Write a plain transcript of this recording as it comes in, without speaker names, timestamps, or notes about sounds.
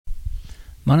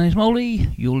My name's Molly,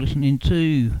 you're listening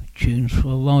to Tunes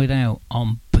for a Ride Out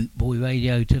on Bootboy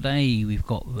Radio. Today we've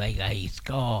got reggae,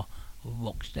 ska,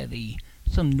 rocksteady,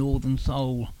 some northern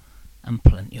soul and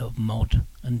plenty of mod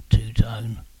and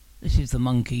two-tone. This is the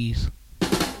Monkees.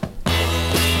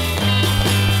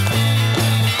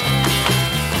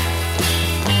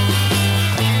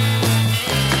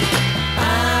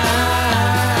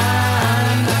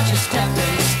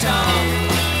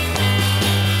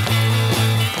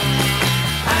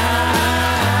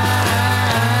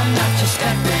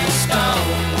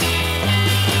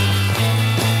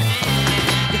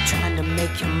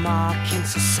 In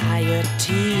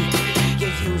society,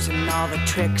 you're using all the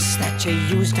tricks that you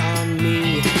used on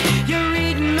me. You're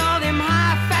reading all them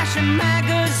high fashion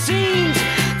magazines.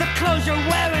 The clothes you're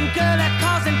wearing, girl, are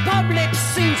causing public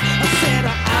scenes. I said,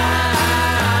 I'm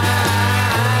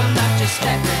not your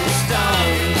stepping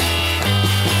stone.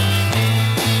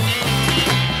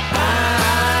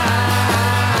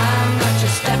 I'm not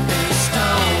your stepping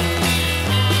stone.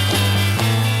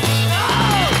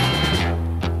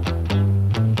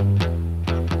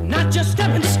 Not your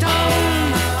stepping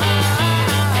stone.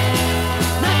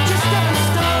 Not your stepping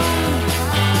stone.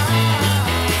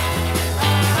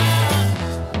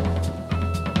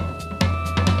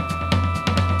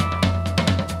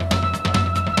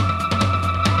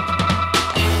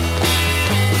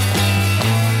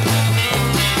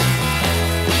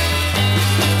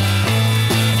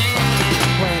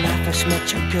 When I first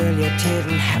met you, girl, you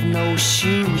didn't have no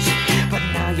shoes. But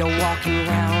now you're walking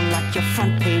around like your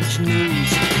front page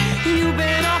news. You've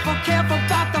been awful careful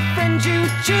about the friends you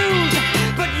choose,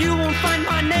 but you won't find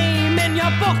my name in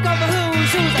your book of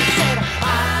who's who's. I said,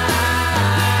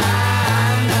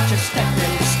 I'm not your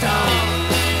stepping stone.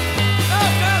 Oh,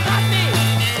 girl, not me.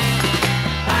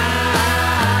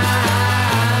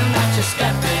 I'm not your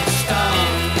stepping stone.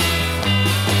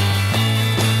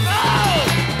 Oh!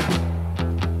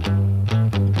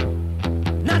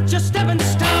 Not your stepping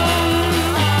stone.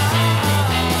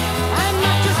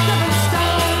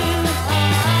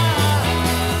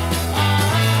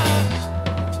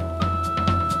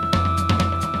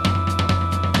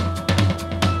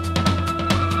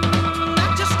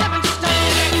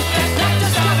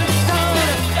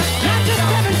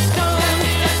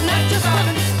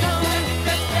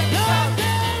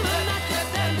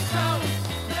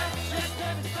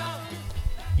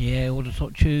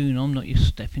 Top tune, I'm Not Your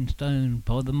Stepping Stone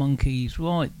by the Monkees.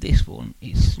 Right, this one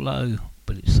is slow,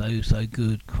 but it's so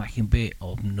good. Cracking bit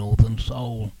of northern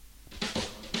soul.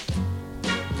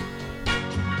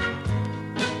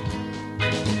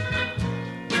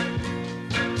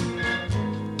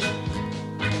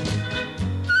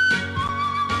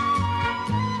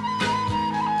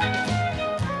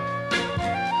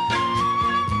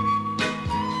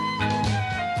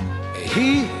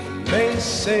 He may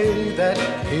say that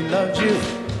he loves you,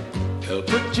 he'll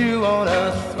put you on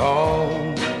a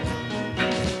throne.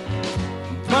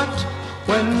 But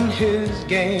when his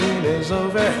game is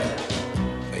over,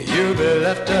 you'll be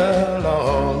left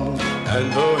alone.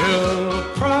 And though he'll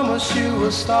promise you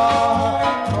a star,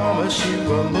 promise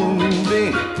you a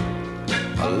moonbeam,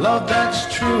 a love that's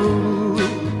true,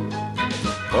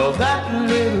 well, that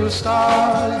little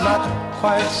star's not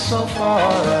quite so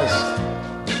far as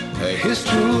his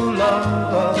true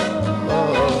love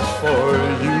for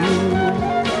you.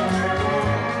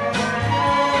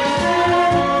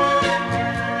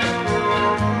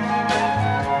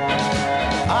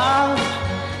 I've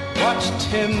watched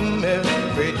him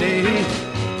every day.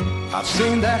 I've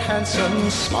seen that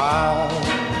handsome smile.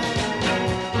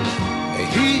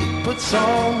 He puts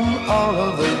on all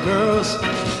of the girls.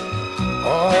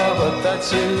 Oh, but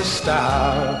that's his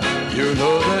style. You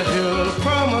know that he'll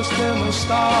promise them a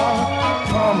star,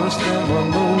 promise them a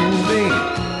moonbeam,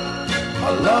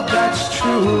 a love that's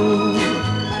true.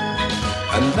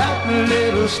 And that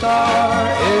little star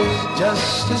is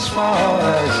just as far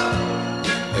as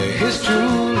his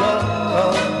true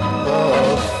love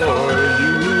for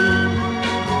you.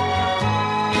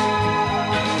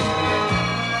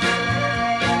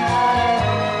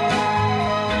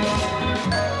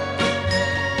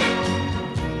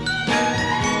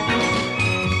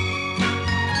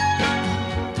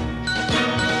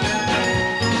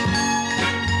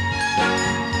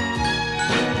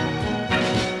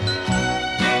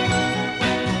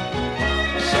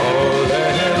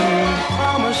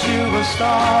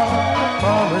 Star,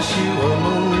 promise you a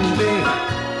moonbeam,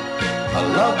 a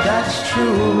love that's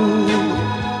true.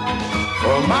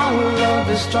 For my love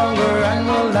is stronger and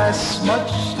will last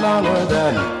much longer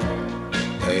than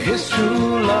his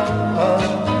true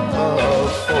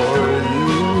love for you.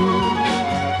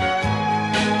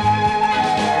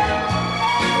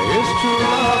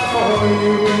 It's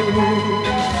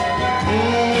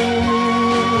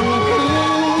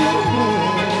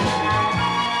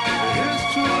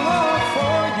true love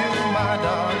for you, my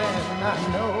darling, I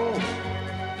know.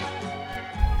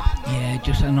 Yeah,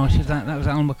 just how nice as that. That was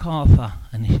Alan MacArthur,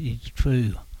 and this is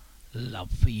True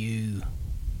Love for You.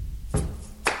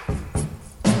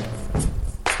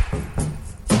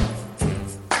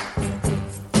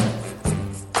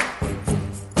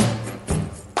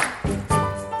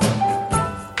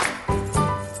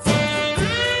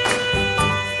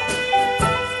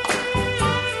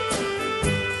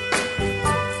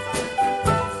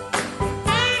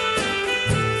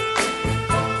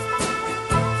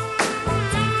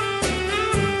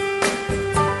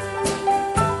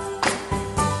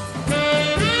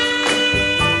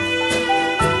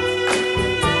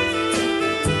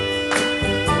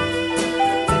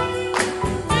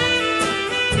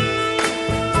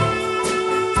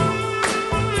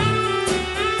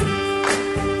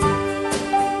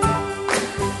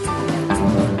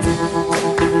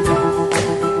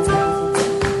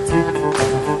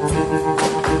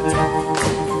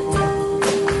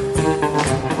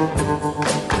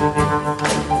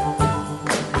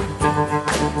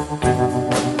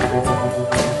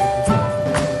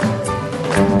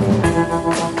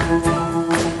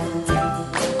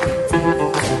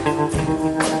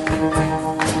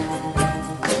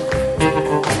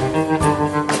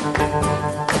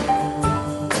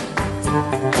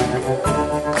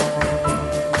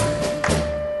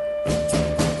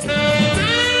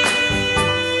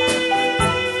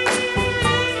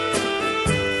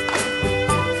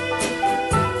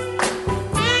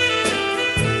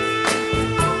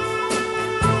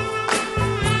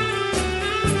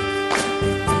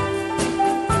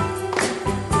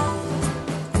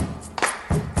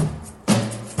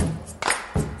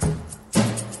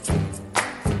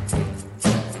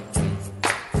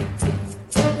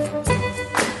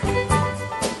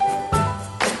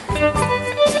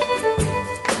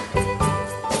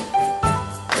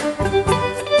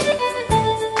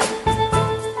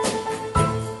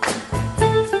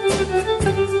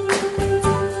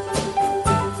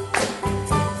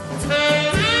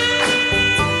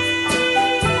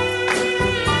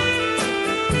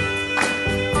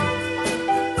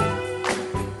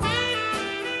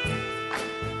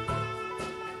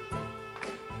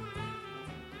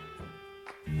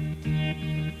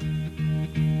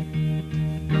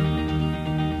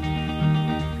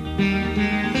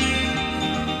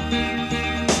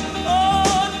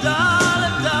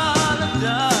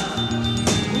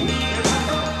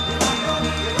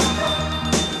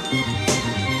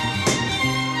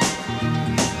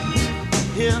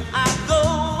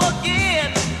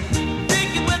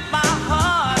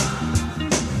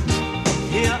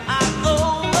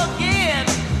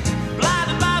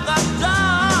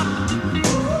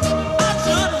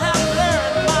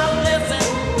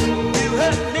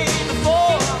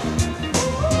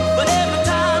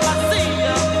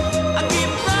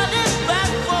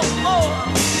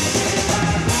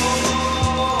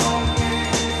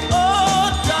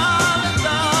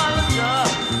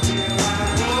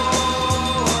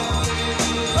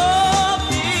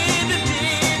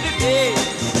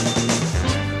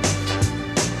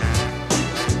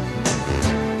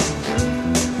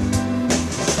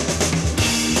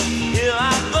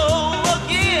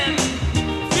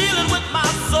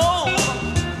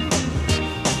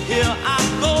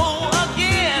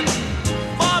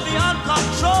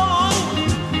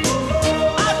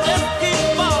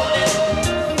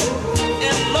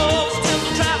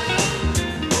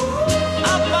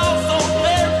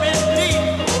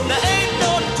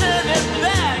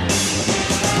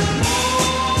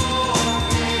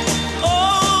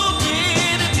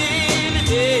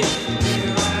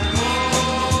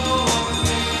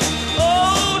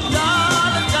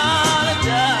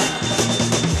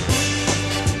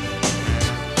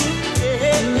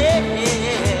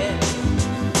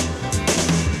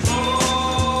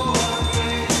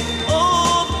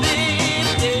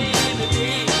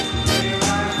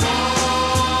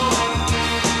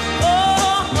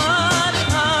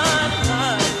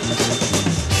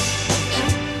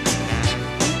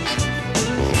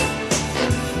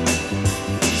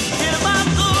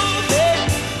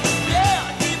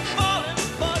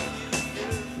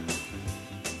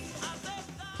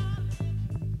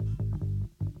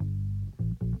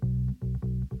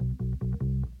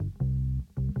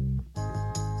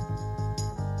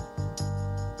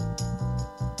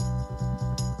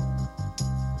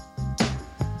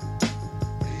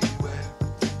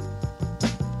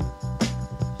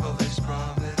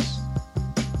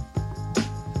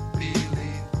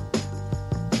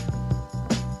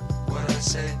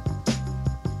 say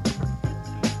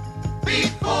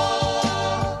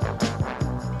before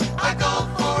I go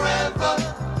forever.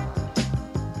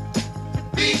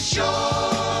 Be sure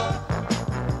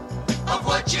of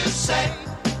what you say.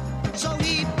 So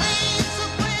he paints a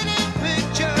pretty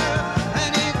picture,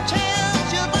 and it tells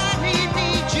you that he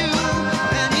needs you,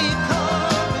 and he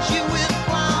covers you with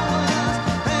flowers,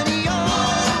 and he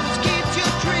always keeps you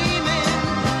dreaming.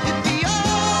 If he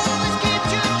always keeps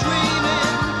you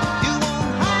dreaming, you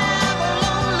won't have a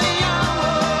lonely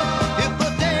hour. If a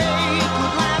day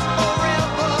could last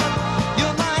forever, you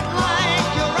might like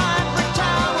your ivory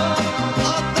tower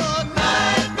of the night.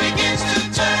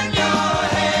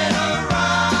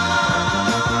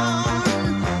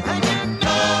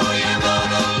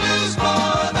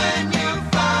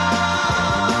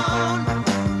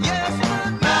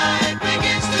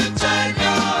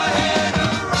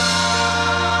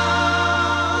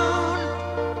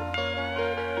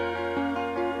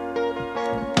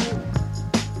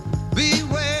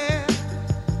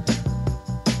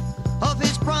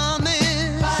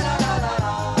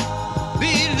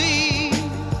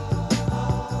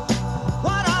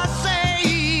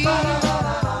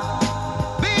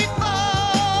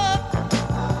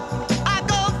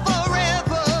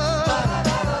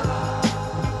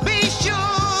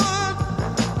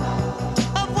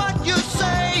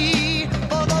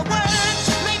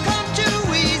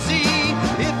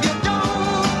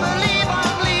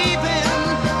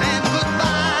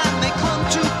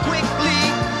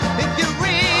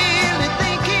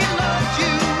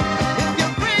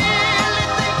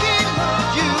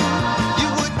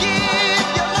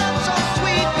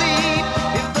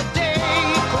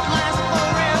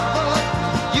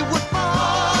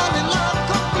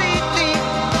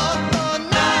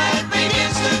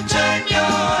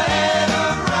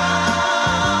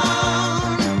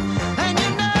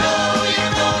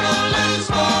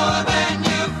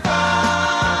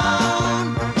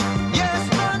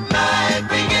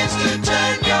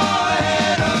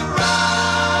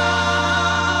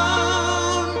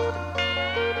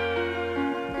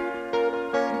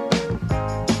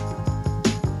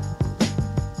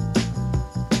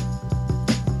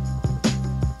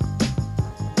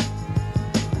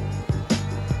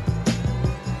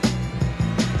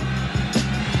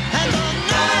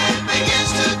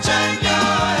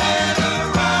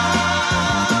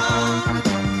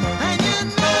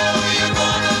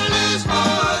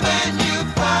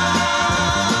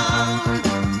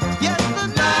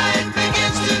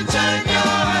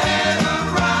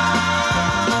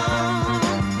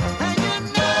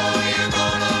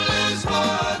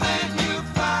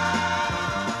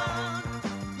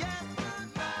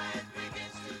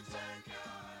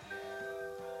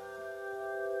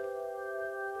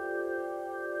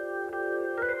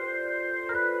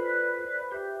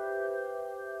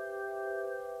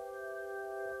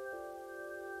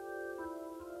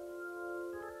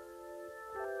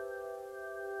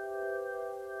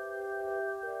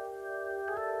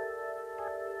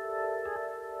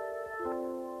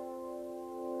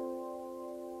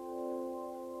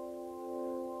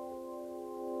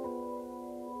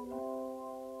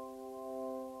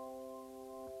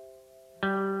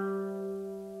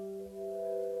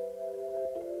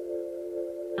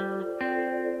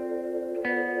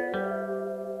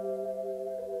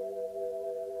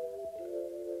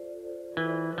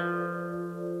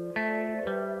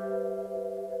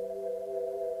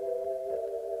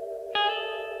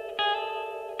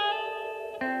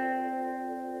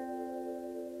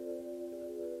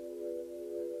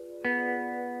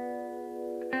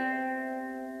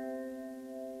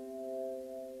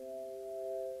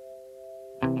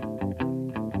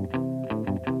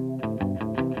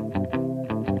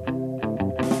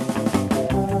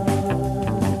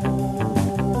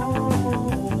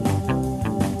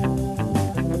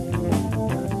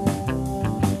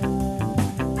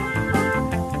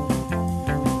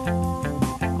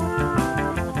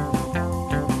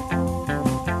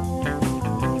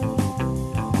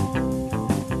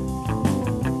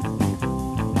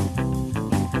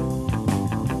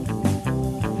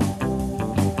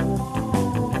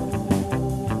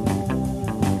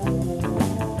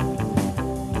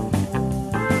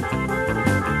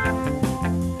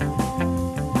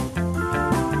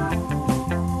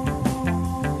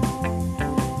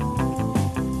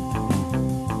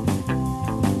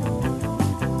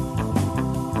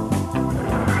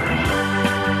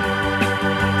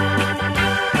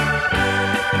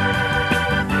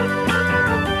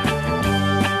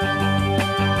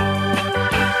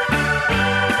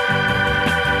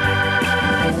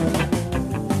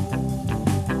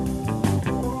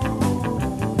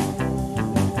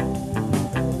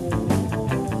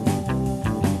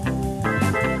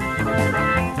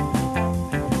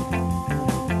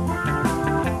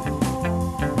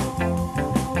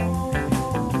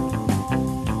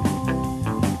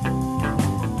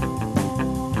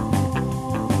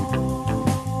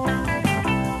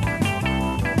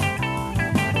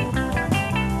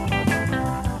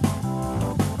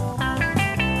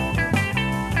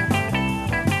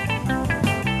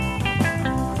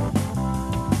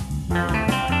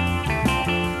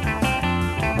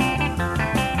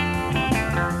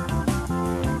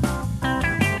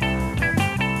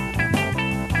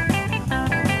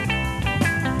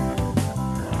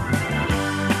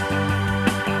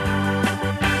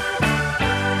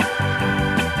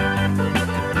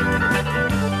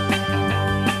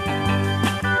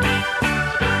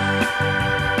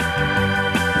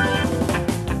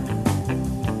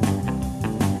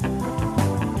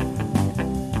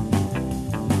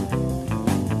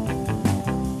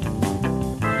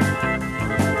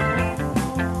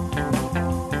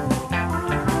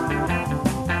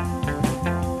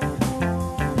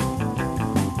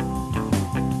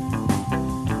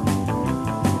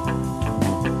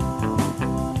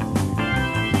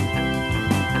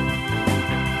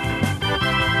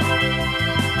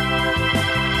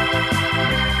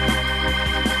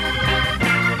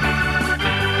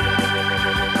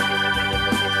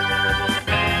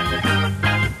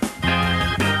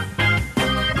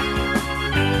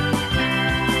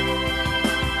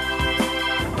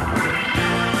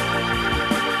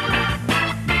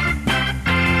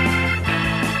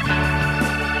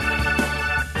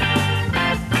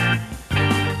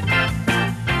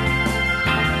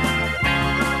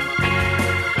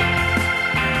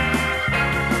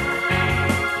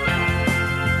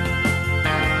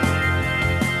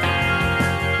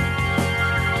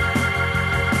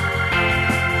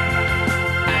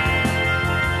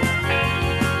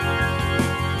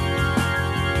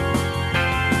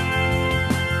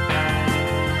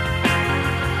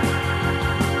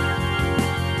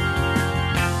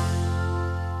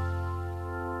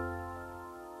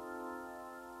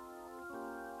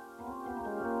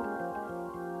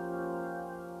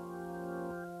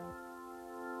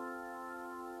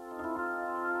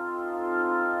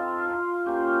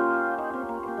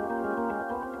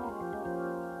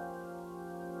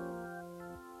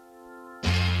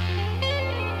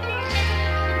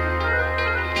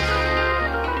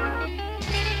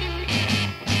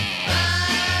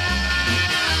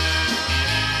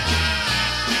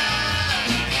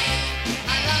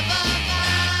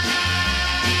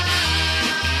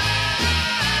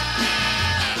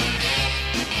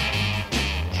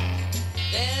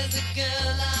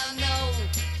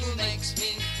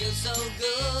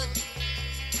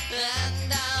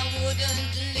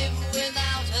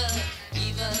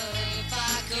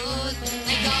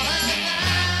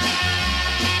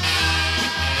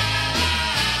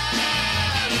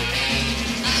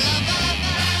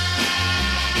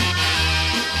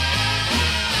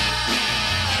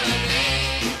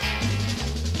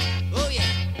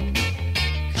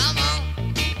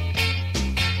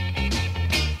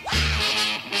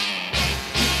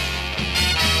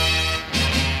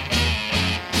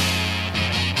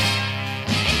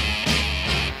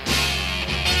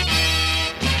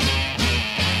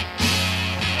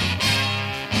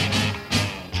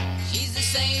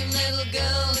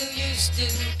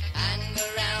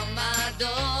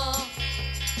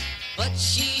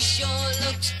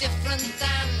 looks different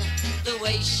than the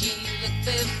way she looked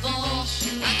before.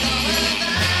 I call her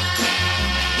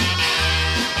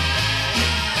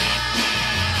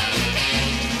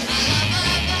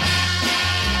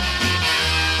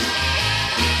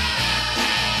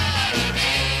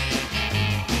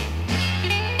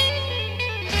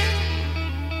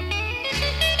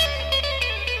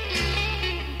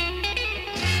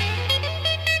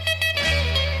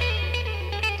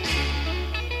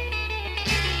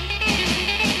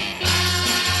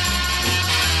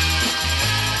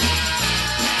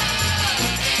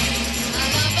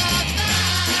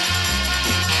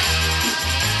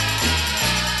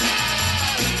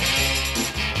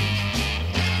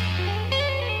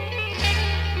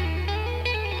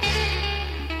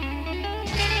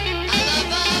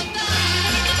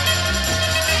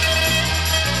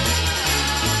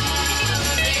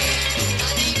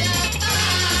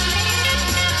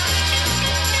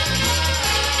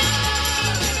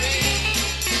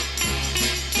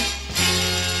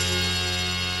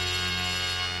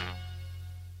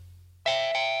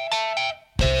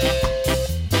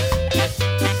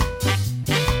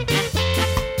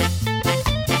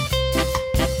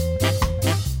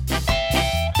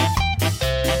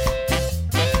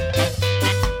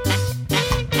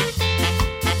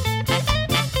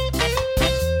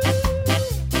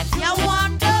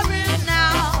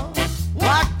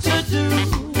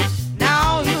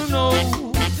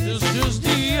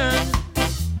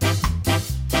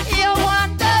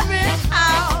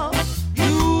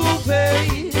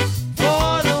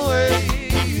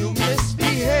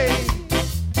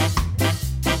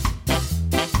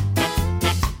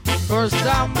first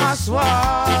time I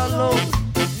swallowed.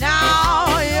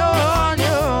 Now you're on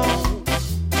your own.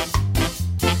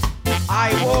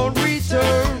 I won't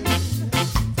return.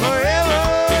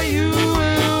 Forever you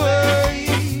will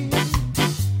wait.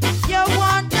 You're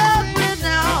wondering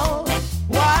now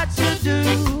what to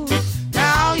do.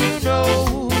 Now you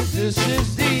know this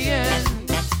is the end.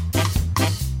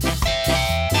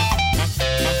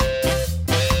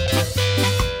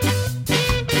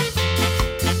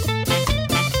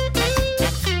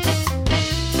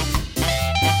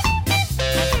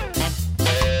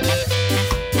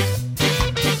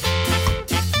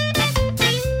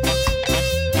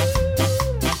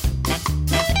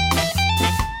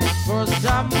 First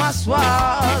time I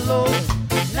swallowed,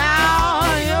 now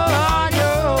you're on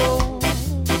your own.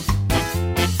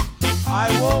 I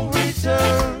won't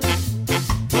return,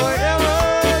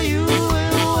 forever you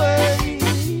will wait.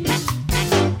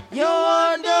 You're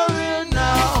wondering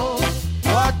now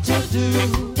what to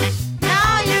do.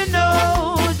 Now you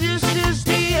know this is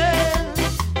the end.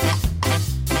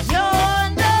 You're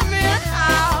wondering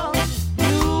how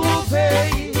you will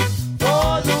pay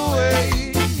for the way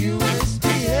you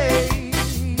misbehave.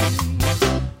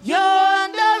 You're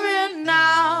wondering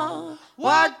now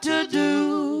what to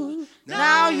do.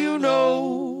 Now you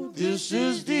know this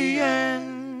is the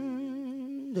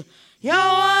end. You're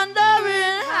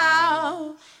wondering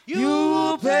how you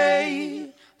will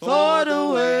pay for the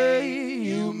way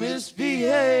you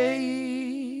misbehave.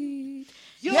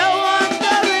 You're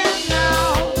wondering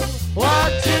now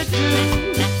what to do.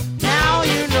 Now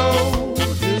you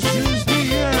know this is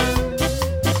the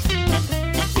end.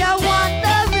 You're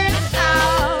wondering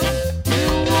how you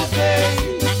will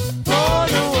pay for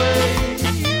the way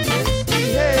you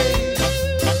misbehave.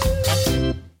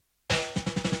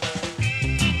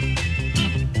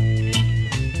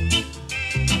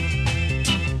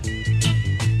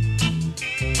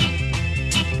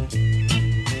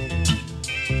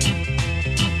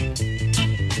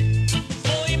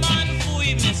 Foi man,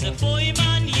 fui, me say foi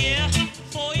man, yeah.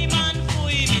 Foi man,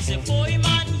 fui, me say foi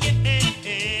man, yeah.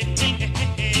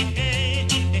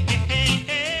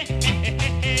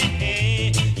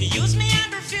 You use me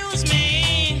and refuse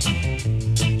me.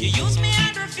 You use me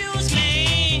and refuse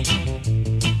me.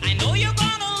 I know you're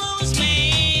gonna lose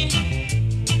me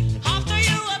after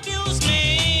you abuse me.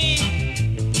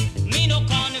 Me no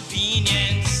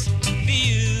convenience for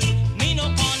you. Me no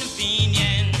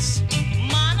convenience,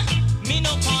 man. Me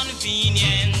no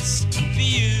convenience for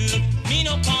you. Me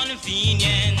no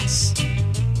convenience.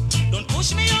 Don't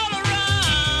push me all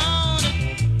around.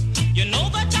 You know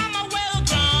that I'm a well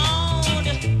ground.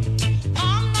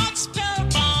 I'm not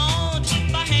spellbound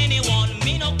by anyone.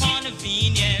 Me no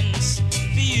convenience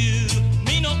for you.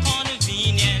 Me no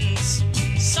convenience.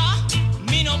 Sir,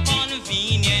 me no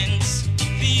convenience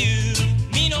for you.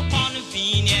 Me no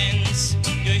convenience.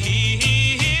 You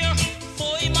hear?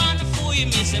 Foi man, fui,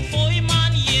 me say foi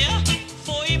man, yeah.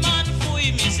 Foi man,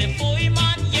 fui, me say foi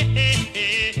man, yeah.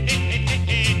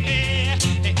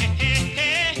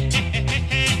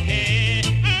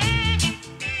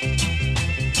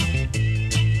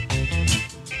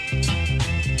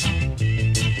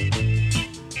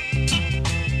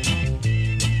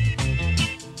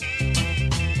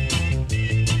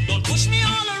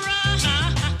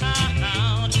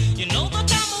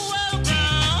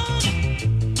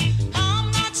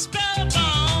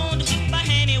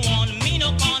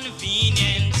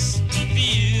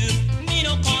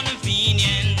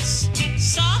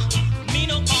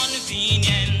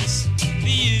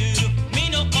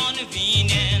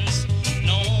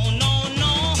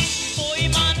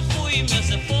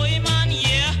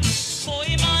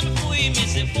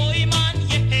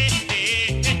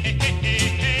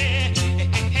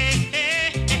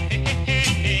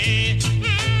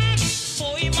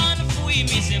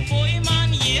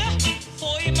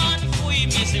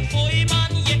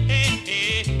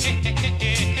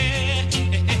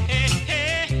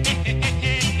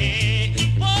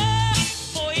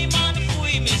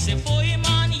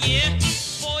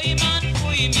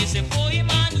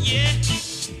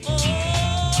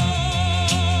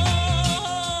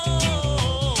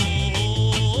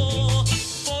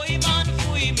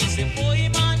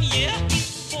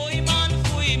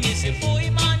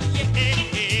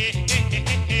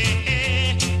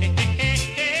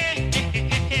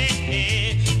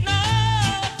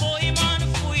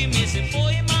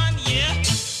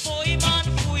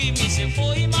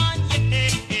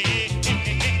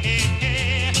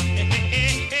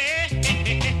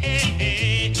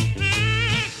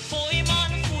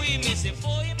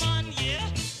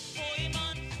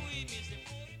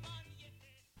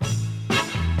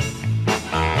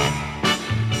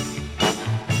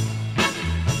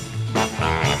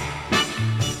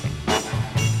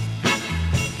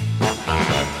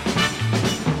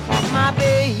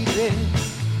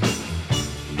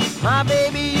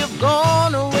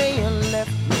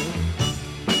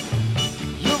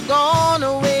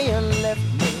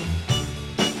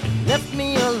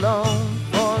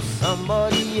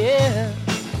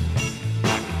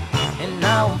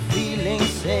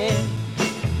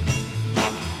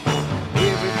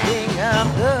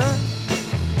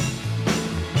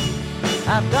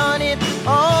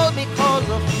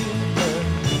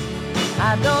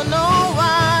 I don't know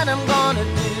what I'm gonna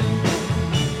do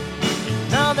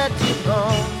now that you've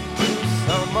gone to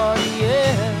somebody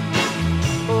else.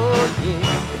 Oh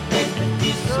yeah, it makes me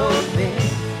feel so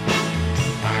bad.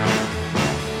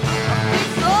 I feel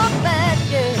so bad,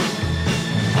 yeah.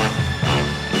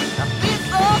 I feel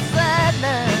so sad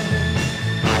now.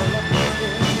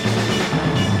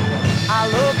 I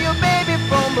love you, baby,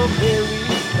 from the very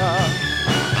start.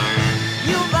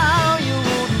 You vow you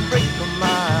wouldn't break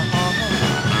my heart,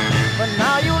 but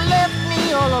now you left me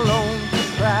all alone to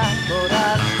cry. But I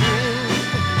still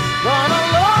gonna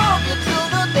love you till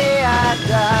the day I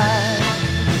die.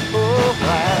 Oh,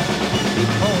 why?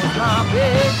 Because my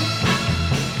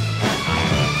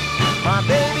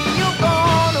baby, you've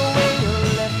gone away and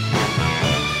left me.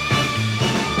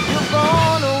 You've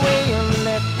gone away and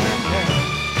left me now.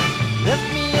 Left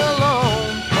me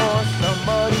alone for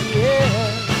somebody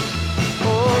else.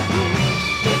 Oh, you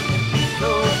make me feel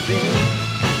so big.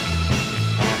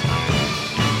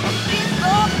 I feel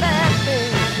so bad,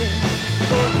 baby.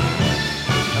 Oh,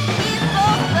 I feel so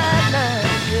bad now,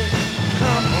 yeah.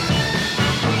 Come on,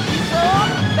 I feel so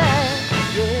bad,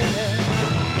 yeah.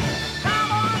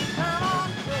 Come on,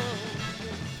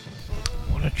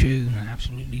 What a tune,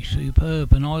 absolutely superb.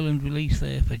 An island release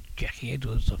there for Jackie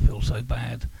Edwards, I Feel So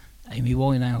Bad. Amy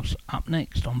Winehouse up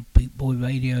next on Boot Boy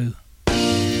Radio.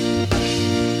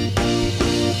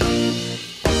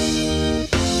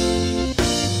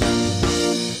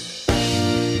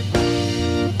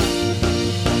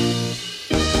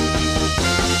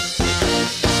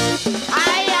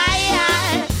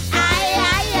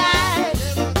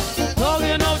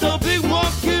 talking of the big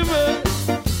monkey man.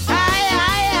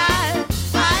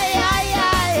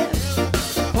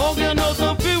 Talking of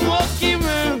the big monkey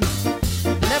man.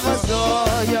 Never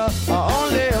saw ya, I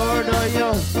only heard of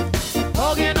you.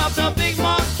 Talking of the big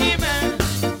monkey man.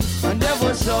 I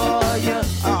never saw ya,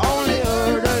 I only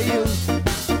heard of you.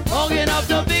 Talking of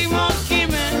the big monkey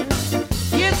man.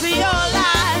 It's your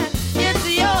lie, it's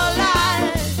your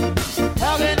lie.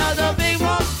 Talking of the big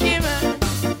monkey man.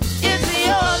 It's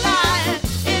your lie,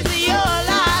 it's your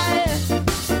lie.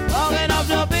 Talking of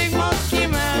the big monkey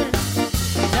man.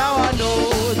 Now I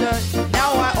know that,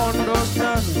 now I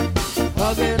understand.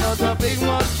 Talking of the big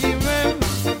monkey man.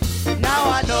 Now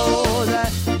I know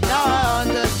that, now I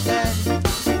understand.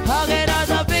 Talking of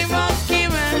the big monkey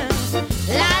man.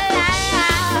 La la la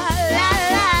la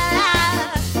la la.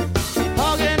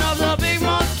 Talking of the big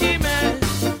monkey man.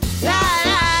 La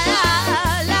la la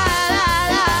la la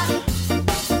la.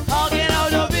 Talking of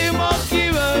the big monkey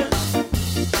man.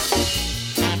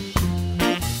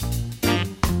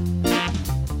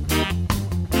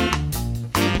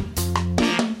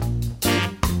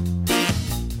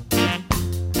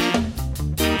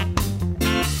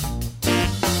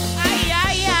 Ay,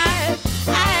 ay, ay,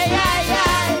 ay, ay,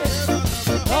 ay.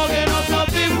 Talking of the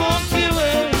big monkey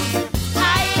man.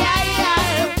 Ay, ay,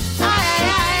 ay, ay,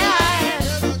 ay, ay.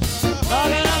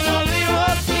 Talking of the big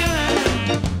monkey man.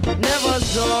 Never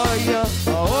saw ya, I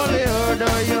only heard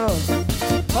of you.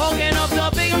 Talking of the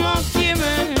big monkey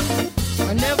man.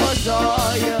 I never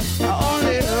saw ya, I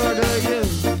only heard of you.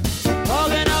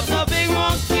 Talking of the big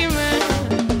monkey man.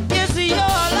 It's your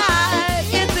lie,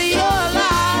 it's your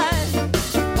lie.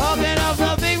 Talking of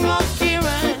the big monkey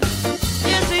man.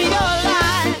 It's your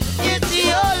lie, it's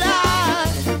your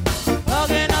lie.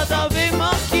 Talking of the big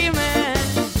monkey man.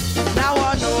 Now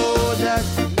I know that,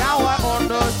 now I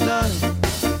understand.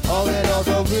 Talking of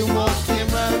the big monkey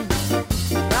man.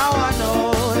 Now I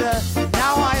know that,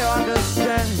 now I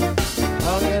understand.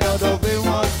 Talking of the big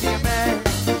monkey man.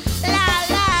 La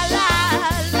la la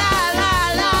la la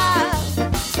la.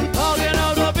 Talking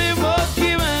of the big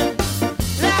monkey man.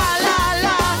 La la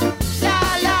la la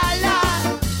la la.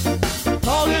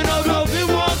 Talking of the big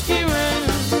monkey man.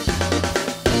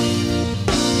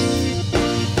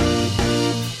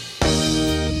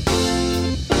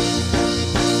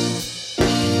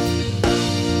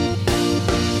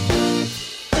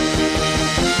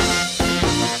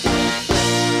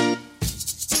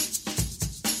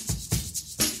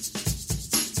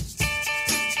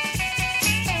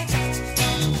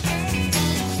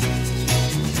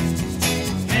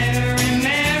 Mary,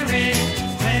 Mary,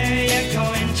 where you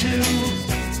going to?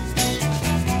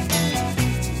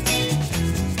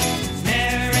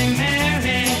 Mary,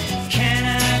 Mary, can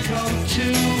I go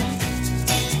too?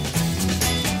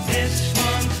 This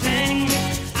one thing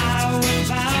I will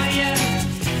buy you.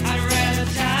 I'd rather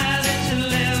die than to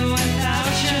live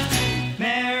without you.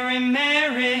 Mary,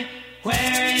 Mary,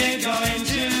 where you going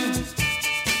to?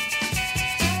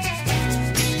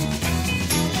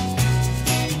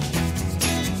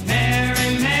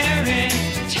 Mary, Mary,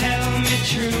 tell me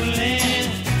truly.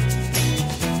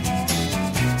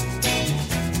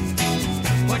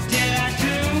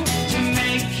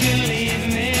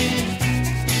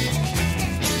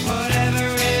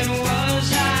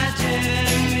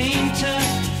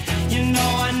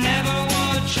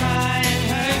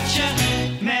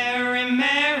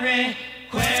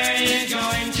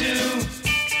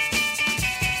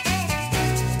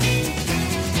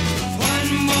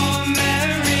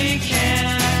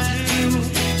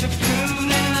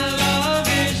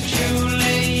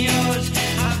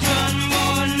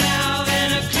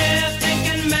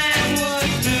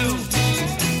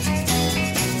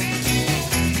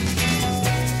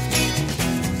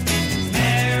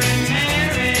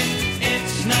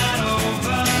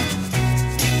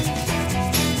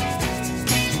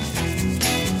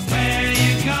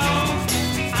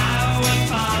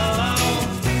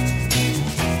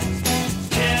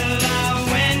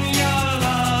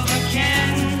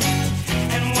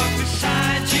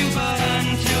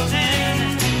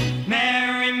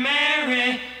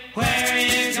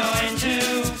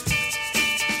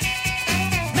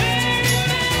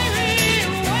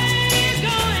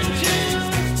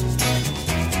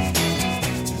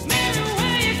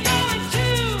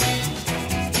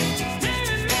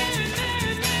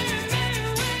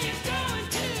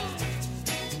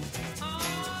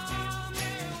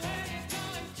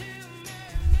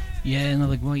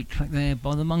 great track there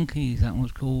by the Monkees. That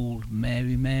was called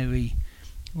Mary Mary.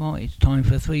 Right, it's time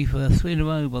for three in a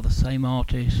row by the same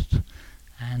artist.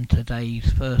 And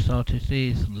today's first artist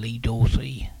is Lee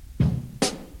Dorsey.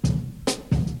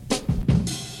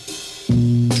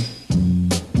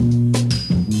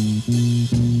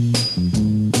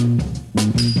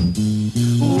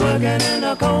 Working in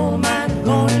a coal mine,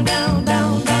 going down,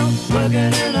 down, down.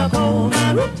 Working in a coal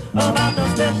mine, whoop, about to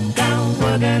slip down.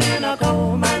 Working in a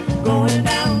coal mine, going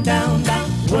down, down, down.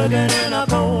 Working in a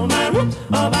coal mine, whoop,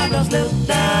 about to slip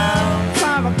down.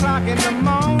 5 o'clock in the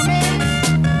morning,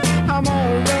 I'm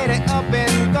already up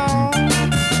and gone.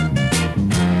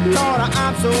 Lord,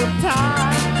 I'm so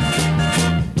tired.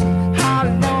 How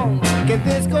long can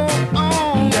this go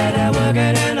on? Better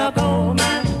working in a coal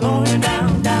mine, going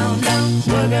down, down, down.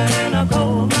 Working in a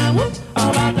coal mine, whoop,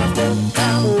 about to slip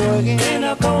down. Working in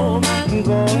a coal mine,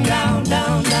 going down,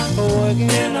 down, down. Working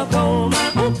in a coal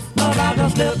mine, whoop, about to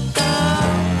slip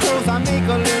down. 'Cause I make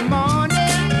a little money,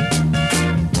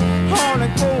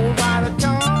 hauling coal by the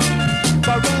ton.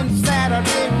 But when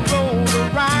Saturday rolls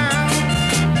around,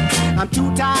 I'm too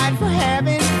tired for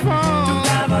having fun. Too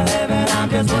tired for having, I'm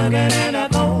just working in a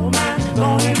coal mine,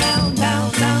 going down,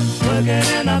 down, down. Working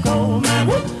in a coal mine,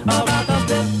 whoop, about to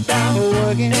slip down.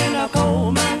 Working in a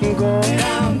coal mine, going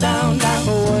down, down, down.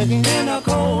 Working in a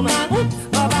coal mine, whoop,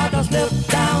 about to slip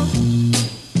down.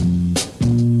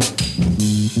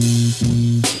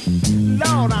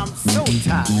 Lord, I'm so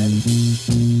tired.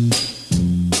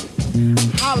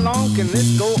 How long can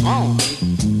this go on?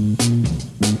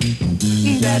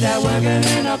 Better working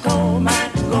in a coal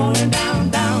mine, going down,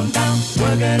 down, down.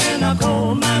 Working in a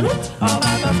coal mine, whoop,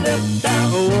 about to slip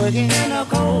down. Working in a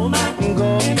coal mine,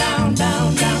 going down,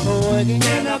 down, down. Working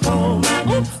in a coal mine,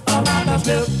 whoop, about to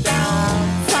slip down.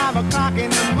 5 o'clock in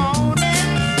the morning,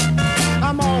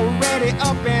 I'm already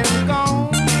up and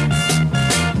gone.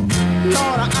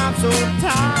 Lord, I'm so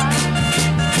tired.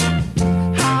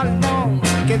 How long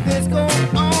can this go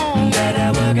on?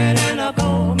 Better working in a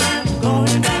coal mine,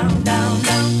 going down, down,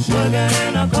 down. Working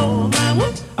in a coal mine,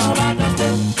 whoop, about to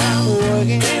slip down.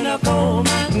 Working in a coal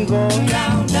mine, going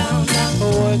down, down, down.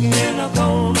 Working in a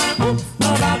coal mine, whoop,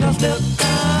 about to slip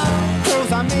down.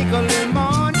 'Cause I make a little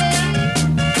money,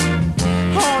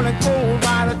 hauling coal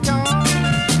by the ton.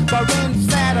 But when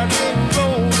Saturday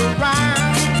rolls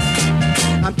around,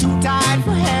 I'm too tired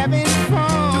for having fun.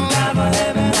 Too tired for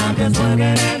having, I'm just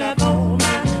working in a coal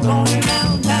mine, going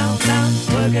down, down, down.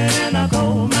 Working in a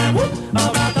coal mine, whoop,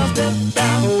 about to slip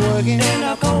down. Working in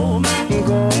a coal mine,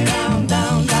 going down,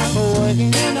 down, down.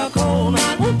 Working in a coal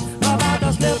mine, whoop, about to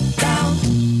slip down.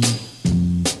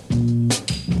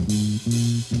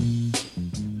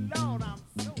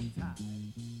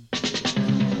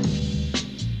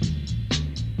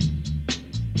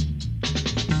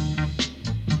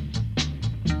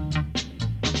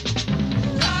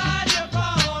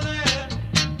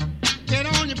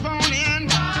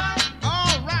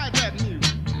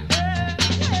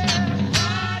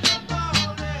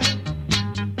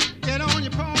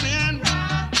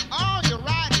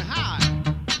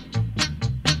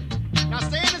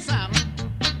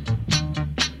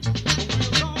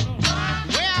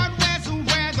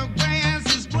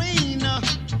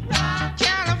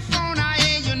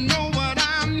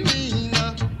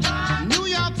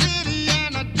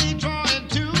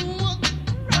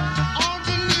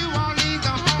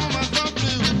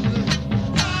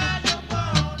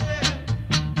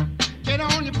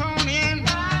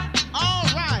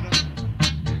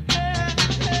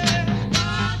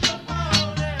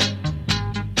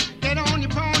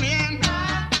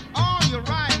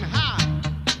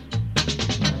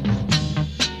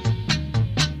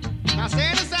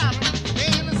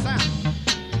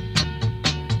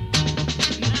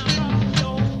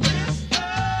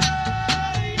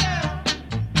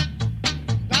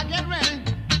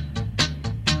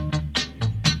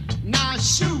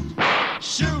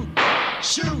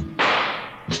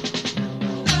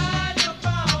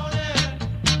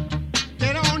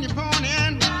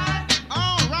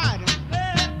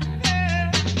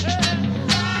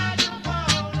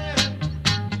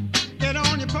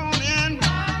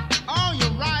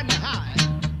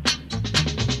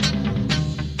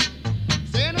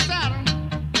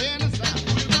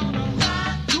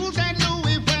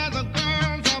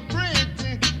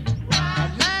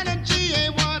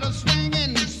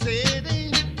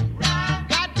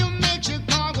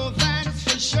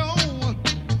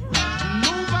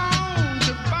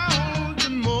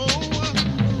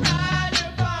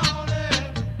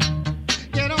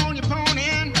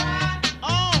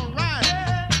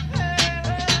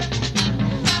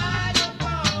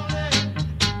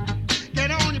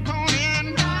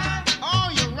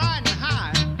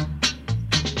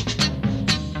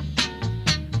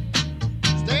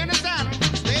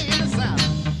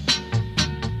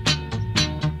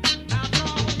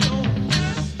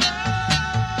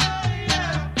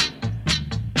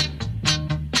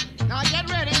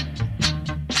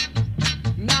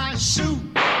 shoot,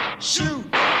 shoot,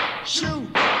 shoot.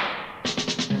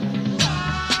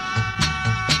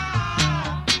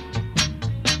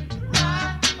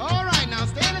 All right, now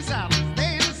stay in the saddle,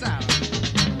 stay in the saddle.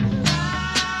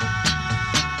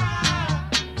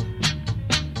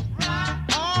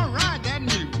 All right, that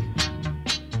music.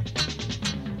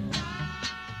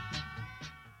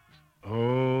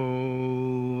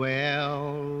 Oh,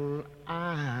 well,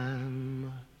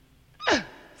 I'm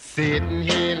sitting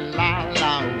here la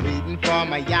waiting for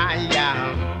my ya-ya.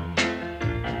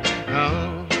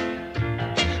 Oh,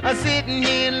 I'm sitting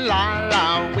here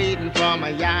la waiting for my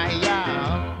ya-ya.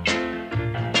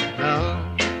 Oh,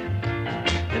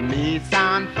 it may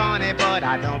sound funny, but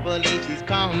I don't believe she's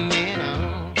coming.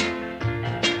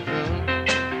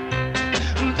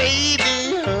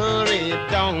 Baby, hurry,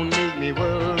 don't make me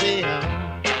worry.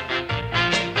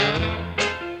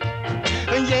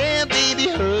 Yeah, baby,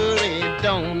 hurry,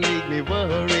 don't make me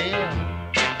worry.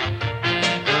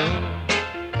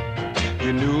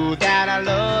 You know that I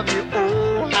love you,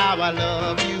 oh, how I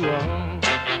love you.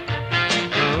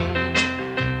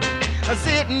 I'm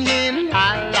sitting here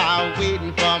la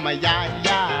waiting for my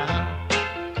ya-ya.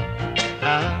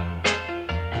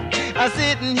 I'm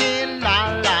sitting here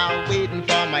la waiting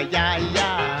for my ya-ya.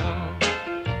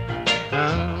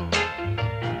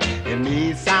 It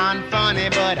may sound funny,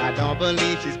 but I don't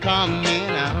believe she's coming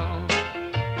out.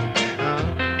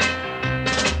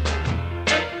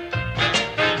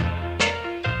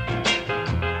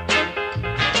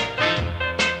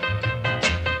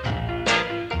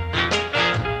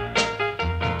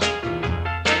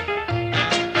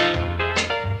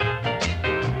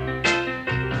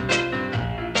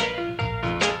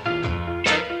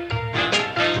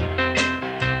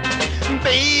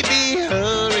 Baby,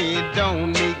 hurry,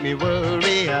 don't make me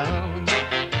worry.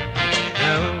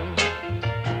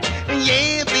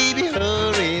 Yeah, baby,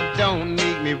 hurry, don't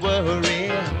make me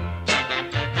worry.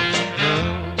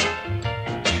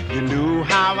 You know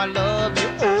how I love you,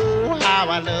 oh, how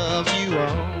I love you.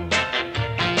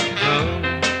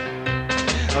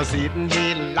 I'm sitting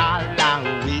here la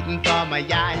waiting for my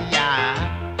ya-ya.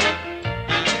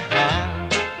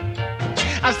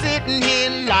 I'm sitting here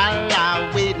la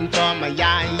waiting for my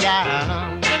ya-ya.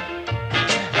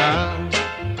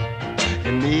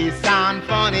 It may sound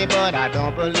funny, but I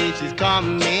don't believe she's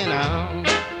coming.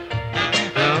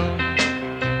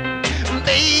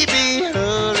 Baby,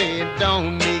 hurry,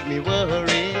 don't make me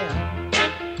worry.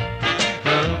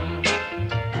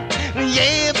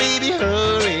 Yeah, baby,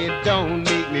 hurry, don't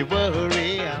make me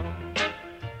worry.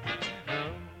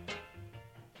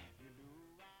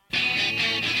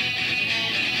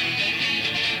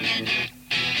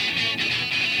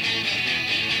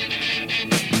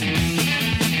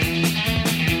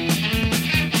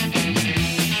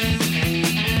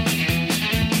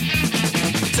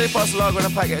 Two pints of lager and a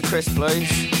packet of crisps, please.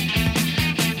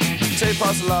 2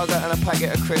 pints of lager and a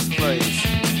packet of crisps, please.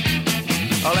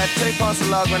 I'll have 2 pints of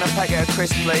lager and a packet of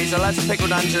crisps, please. I'll have some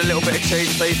pickled onions and a little bit of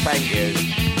cheese, please. Thank you.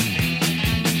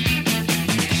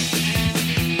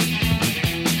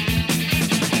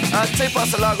 Two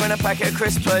pints of lager and a packet of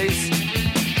crisps, please.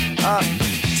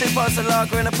 2 pints of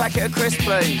lager and a packet of crisps,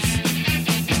 please.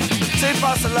 2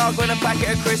 pints of lager and a packet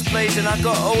of crisps, please. And I've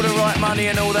got all the right money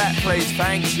and all that, please.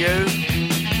 Thank you.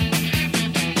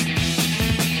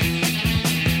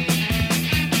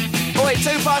 Oi,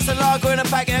 2 pints of lager and a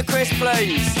packet of crisps,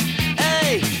 please.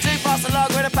 Hey, 2 pints of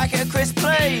lager and a packet of crisps,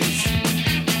 please.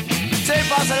 2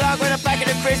 pints of lager and a packet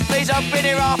of crisps, please. I've been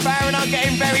here half hour and I'm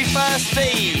getting very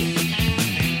thirsty.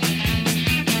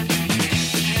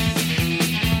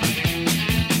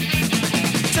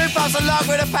 2 pints of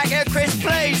lager and a packet of crisps,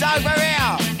 please. Over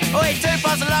here. Oi, 2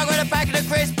 pints of lager and a packet of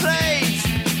crisps, please.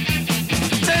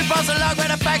 2 pints of lager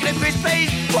and a packet of crisps,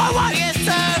 please. Why won't you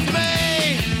serve me?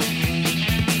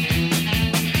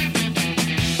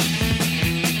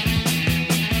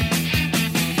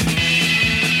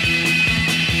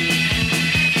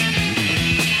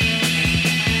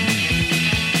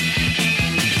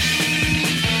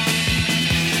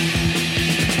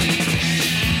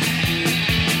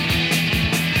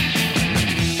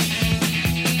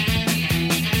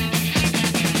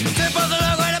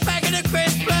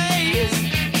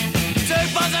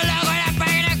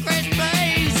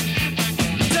 Please.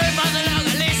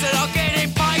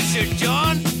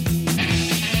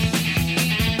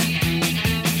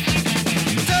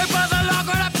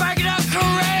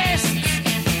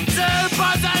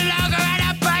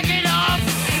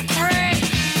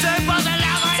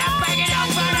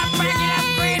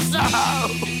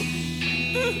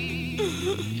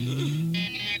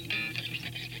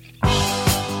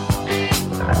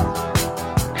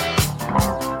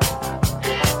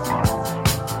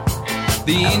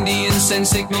 The Indians send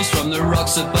signals from the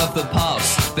rocks above the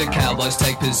pass. The cowboys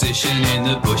take position in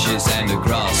the bushes and the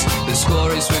grass. The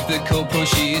squaw is with the corporal,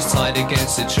 she is tied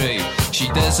against a tree. She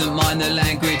doesn't mind the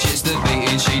language, it's the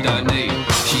beating she don't need.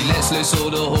 She lets loose all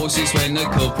the horses when the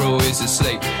corporal is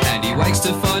asleep. And he wakes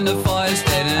to find the fire's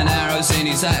dead and arrows in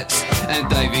his axe. And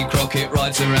Davy Crockett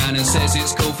rides around and says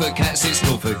it's cool for cats, it's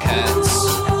cool for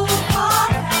cats.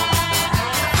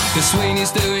 The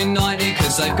Sweeney's doing 90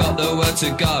 cause they've got the word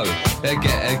to go. They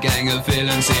get a gang of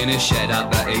villains in a shed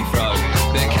up at Heathrow.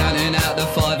 They're counting out the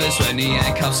fivers when the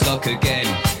handcuffs lock again.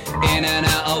 In and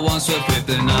out of Wandsworth with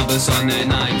the numbers on their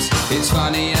names. It's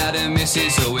funny how the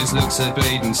missus always looks a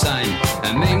bleeding sane.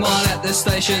 And meanwhile at the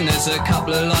station there's a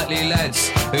couple of likely lads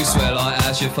who swear like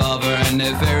how's your father, and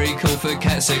they're very cool for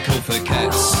cats, they're cool for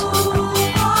cats.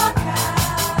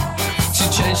 To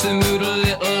change the mood a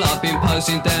little, I've been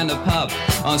posing down the pub.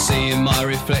 I'm seeing my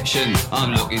reflection,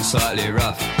 I'm looking slightly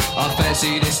rough. I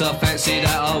fancy this, I fancy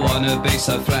that, I wanna be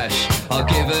so flash. I'll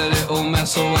give a little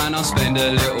muscle and I'll spend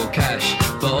a little cash.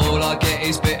 But all I get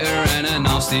is bitter and a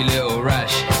nasty little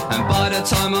rash. And by the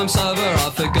time I'm sober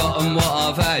I've forgotten what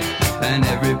I've had. And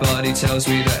everybody tells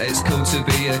me that it's cool to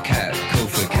be a cat, cool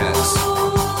for cats.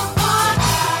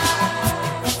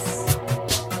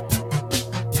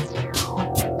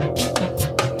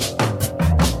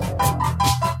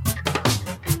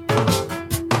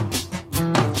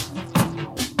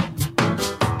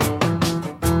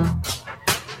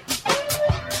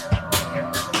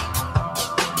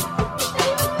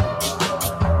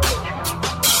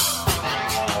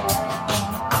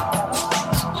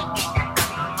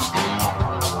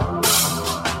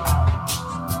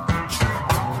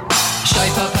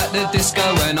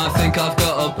 When I think I've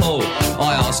got a pull,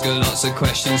 I ask her lots of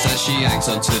questions as she hangs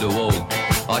onto the wall.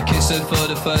 I kiss her for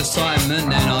the first time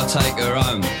and then I take her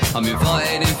home. I'm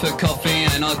invited in for coffee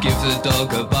and I give the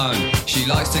dog a bone. She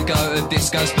likes to go to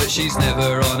discos but she's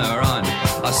never on her own.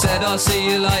 I said I'll see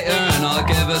you later and I'll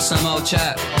give her some old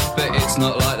chat. But it's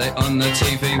not like they on the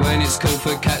TV when it's cool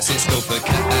for cats, it's cool for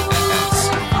cats.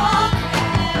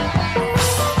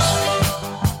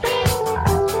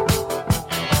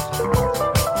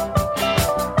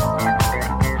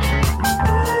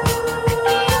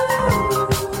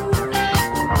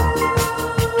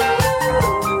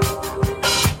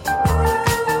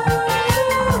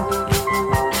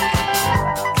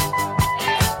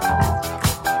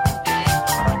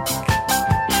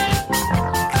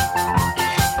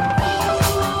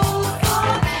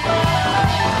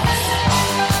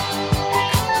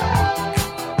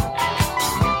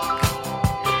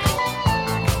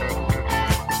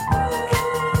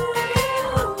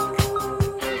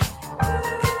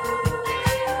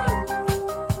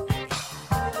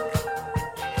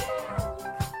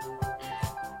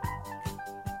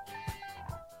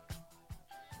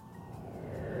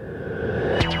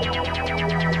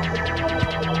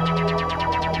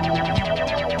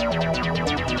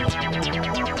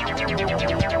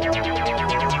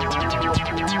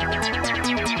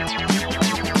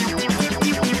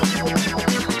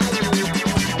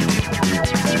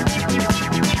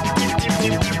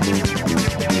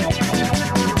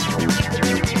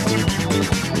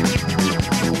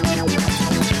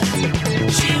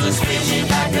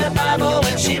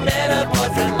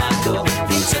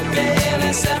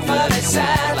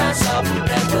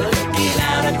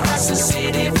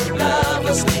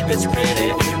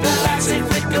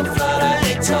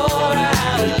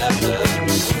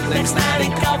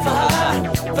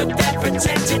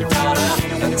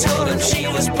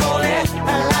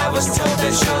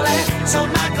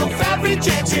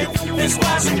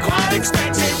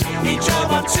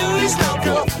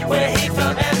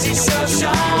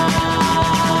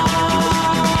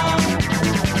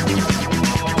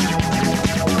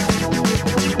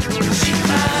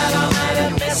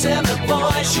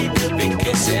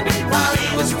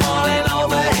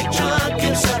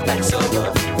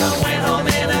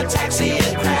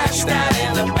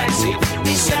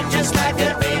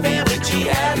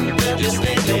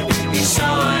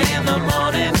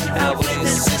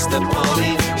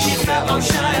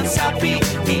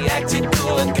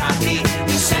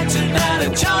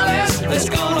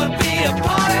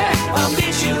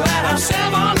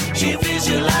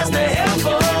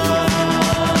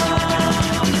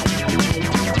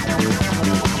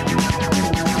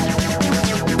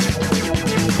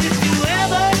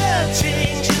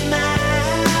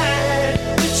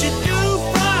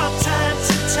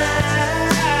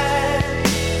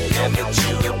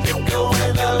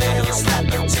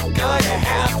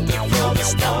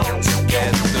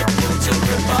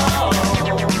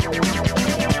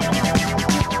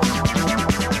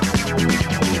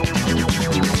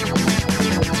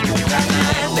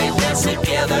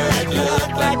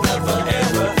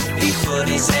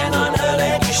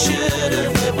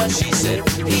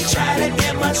 He tried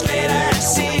again much later and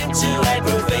seemed to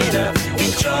aggravate her. He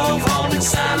drove home in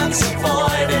silence,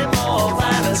 avoiding more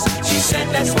violence. She said,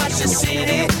 let's watch the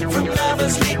city from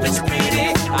Lover's Leap, it's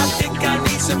pretty. I think I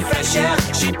need some fresh air.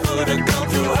 She put a gun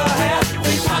through her hair.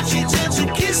 They thought she turned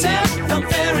to kiss him. I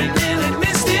very nearly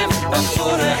missed him. I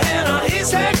put her hand on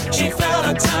his head. She felt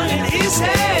her tongue in his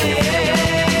head.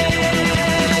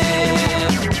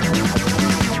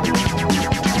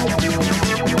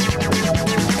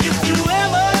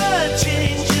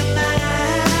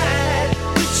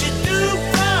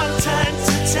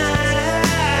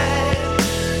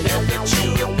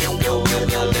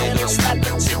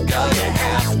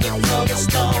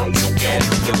 Stone to get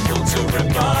the fool to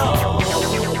revolve.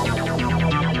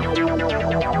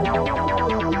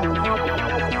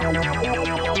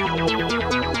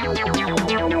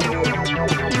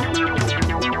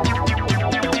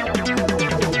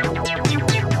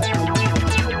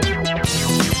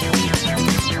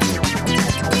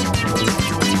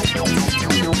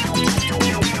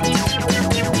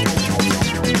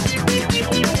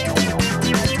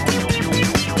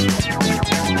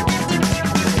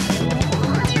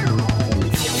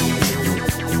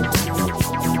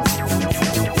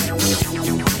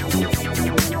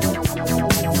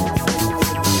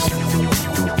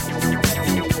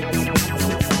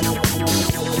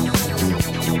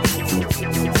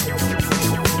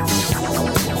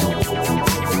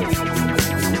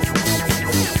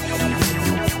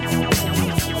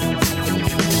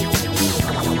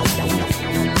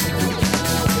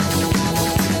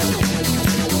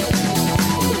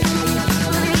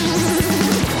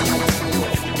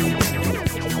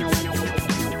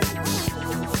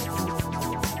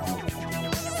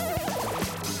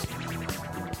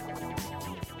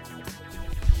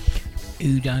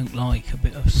 Who don't like a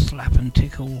bit of slap and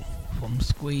tickle from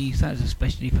Squeeze? That's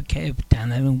especially for Kev down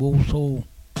there in Walsall.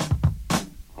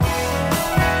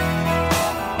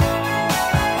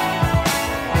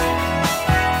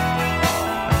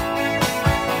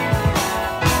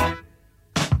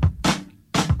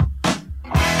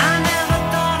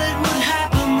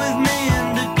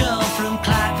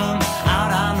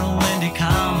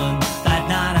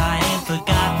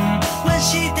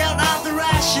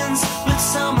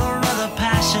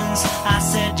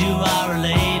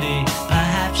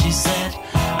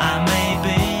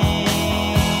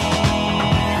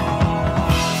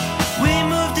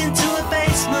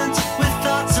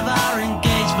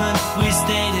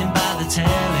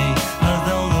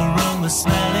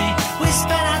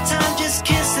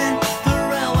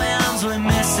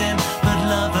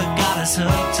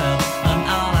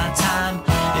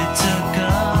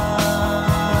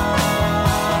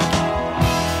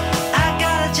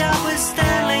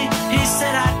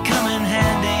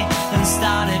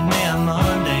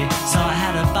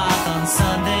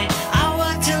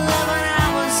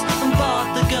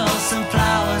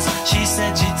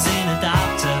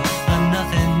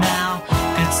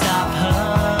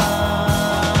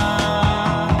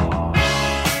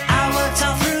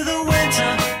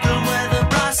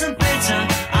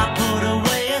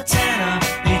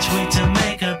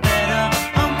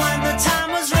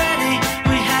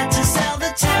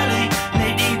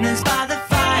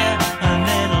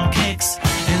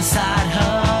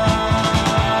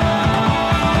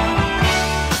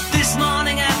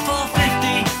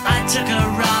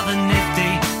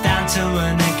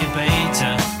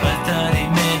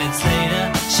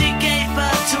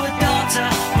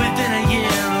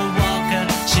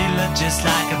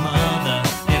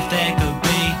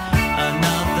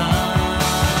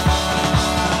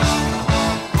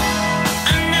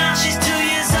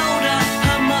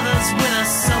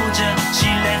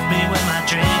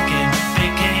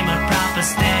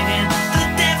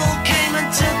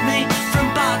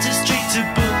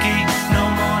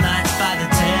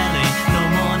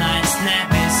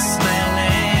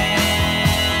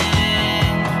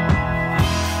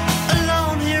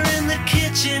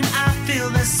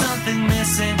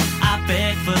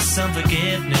 Some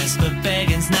forgiveness, but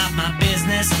begging's not my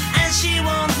business. And she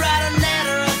won't write a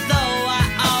letter, although I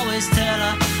always tell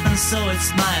her. And so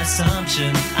it's my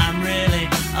assumption I'm really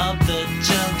up the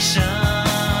junction.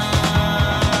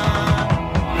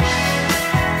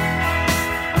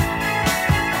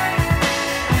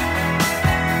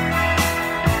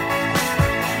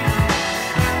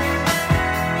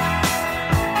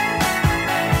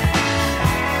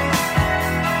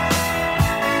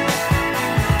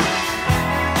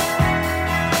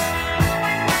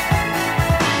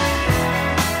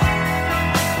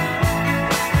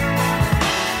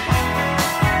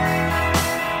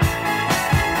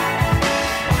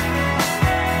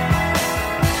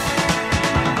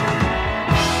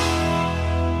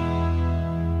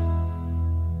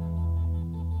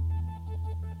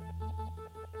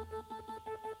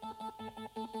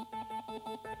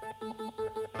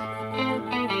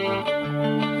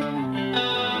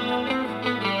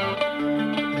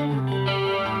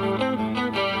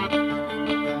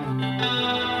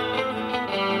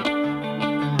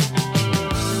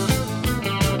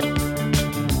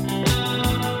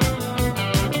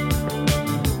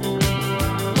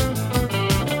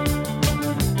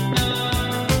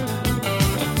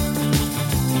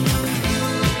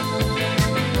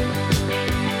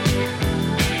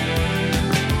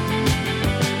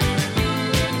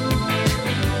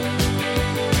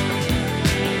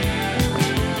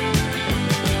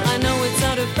 I know it's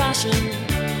out of fashion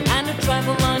and a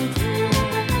trifle uncool,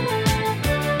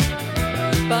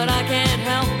 but I can't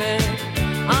help it,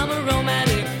 I'm a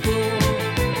romantic fool.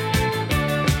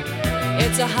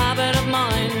 It's a habit of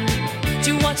mine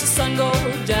to watch the sun go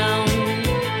down.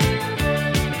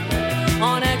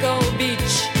 On Echo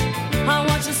Beach, I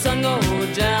watch the sun go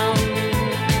down.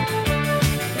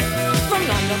 From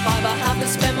 9 to 5 I have to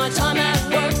spend my time at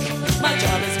work. My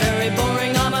job is very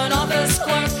boring, I'm an office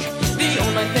clerk. The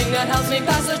only thing that helps me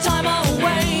pass the time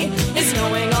away is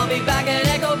knowing I'll be back at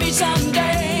Echo Beach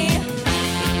someday.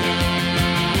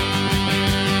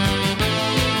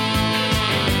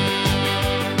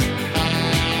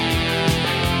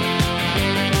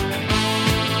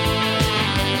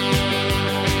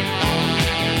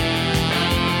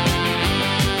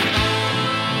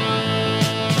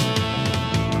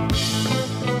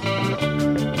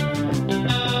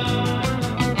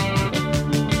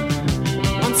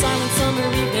 On silent summer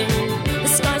evening, the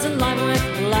skies alive with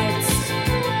lights.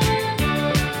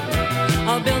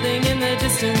 A building in the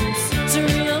distance,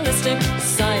 surrealistic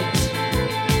sight.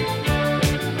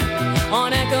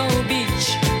 On Echo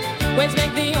Beach, waves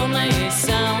make the only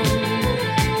sound.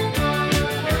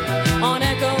 On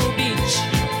Echo Beach,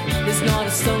 there's not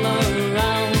a soul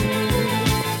around.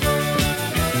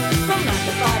 From 9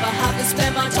 to 5 I have to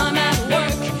spend my time at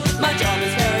work. My job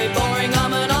is very boring,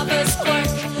 I'm an office clerk.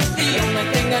 The only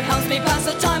thing that helps me pass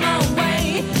the time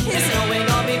away is knowing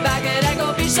I'll be back at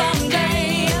Echo Beach someday.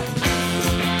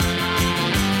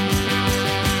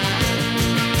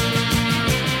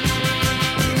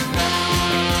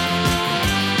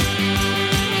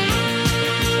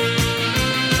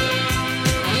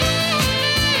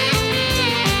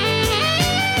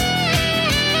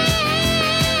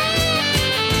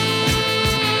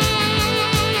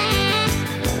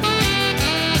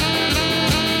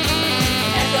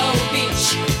 Echo Beach,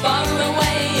 far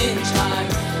away in time.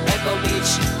 Echo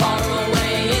Beach, far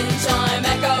away in time.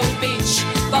 Echo Beach,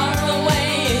 far away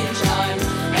in time.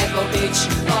 Echo Beach,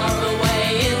 far away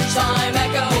in time.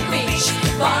 Echo Beach,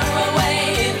 far away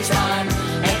in time.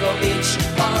 Echo Beach,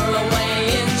 far away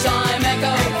in time.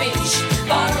 Echo Beach,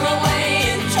 far away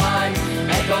in time.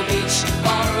 Echo Beach,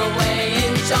 far away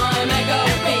in time. Echo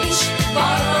Beach,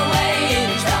 far away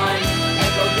in time.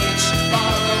 Echo Beach,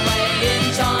 far away in time. Echo Beach, far away in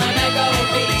time. Echo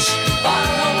Beach, far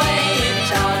away in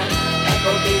time.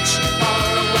 Echo Beach, far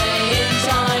away in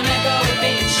time. Echo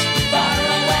Beach, far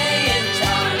away in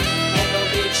time. Echo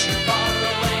Beach, far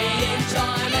away in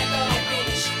time. Echo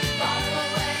Beach, far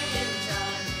away in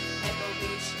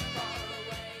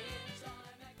time.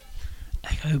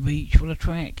 Echo Beach with a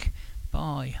track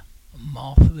by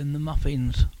Martha and the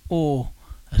Muffins, or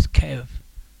as Kev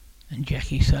and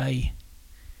Jackie say,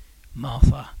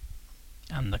 Martha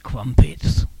and the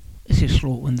Crumpets. This is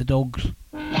Slaughter and the Dogs.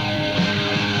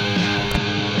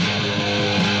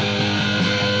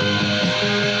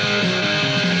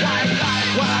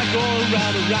 While I go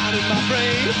around and round in my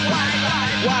brain,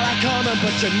 while I come and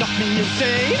but you knock me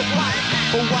insane.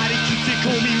 Oh, why did you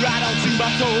tickle me right onto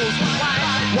my toes?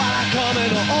 While I come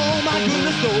and oh my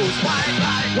goodness knows.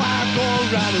 While I go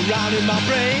around and round in my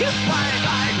brain,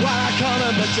 while I come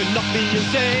and but you knock me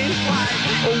insane.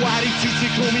 Oh, why did you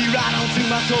tickle me right onto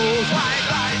my toes?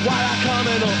 While I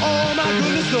come and oh my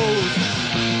goodness knows.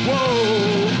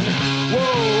 Whoa,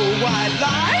 whoa, white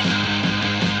light.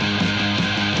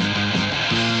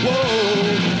 Whoa,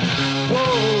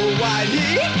 whoa, white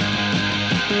heat.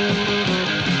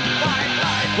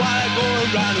 While I go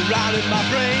around and round in my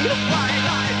brain,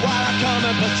 while I come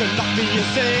and but you knock me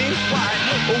insane.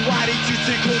 Oh, why did you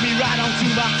tickle me right onto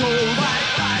my toes?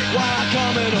 While I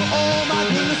come and oh my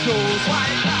goodness knows.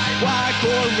 While I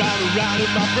go around and round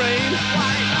in my brain,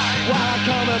 while I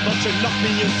come and but you knock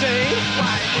me insane.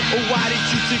 Oh, why did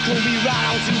you tickle me right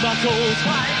onto my toes?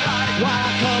 While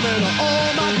I come and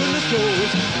oh my goodness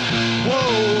knows.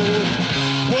 Whoa,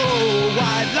 whoa,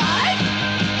 white light.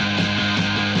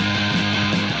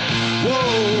 Whoa,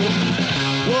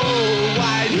 whoa,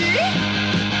 white heat.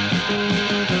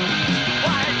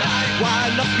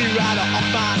 Why knock me right off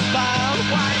my spine?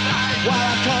 While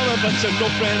I come but you're no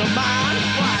friend of mine.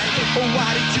 Oh, why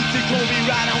did you tickle me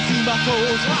right onto my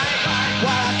toes? Why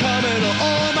I come in,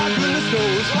 oh my goodness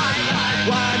knows.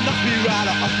 Why knock me right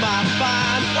off my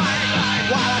spine?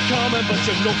 Why I come in, but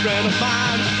you're no friend of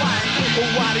mine? Oh,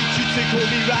 why did you tickle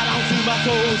me right onto my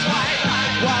toes?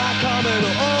 Why I come in,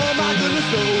 oh my goodness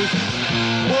knows.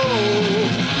 Whoa,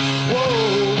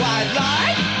 whoa, white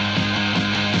light.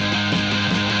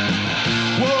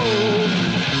 Whoa,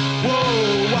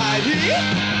 whoa, white heat.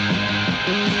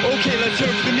 Okay, let's hear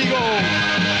it for me go.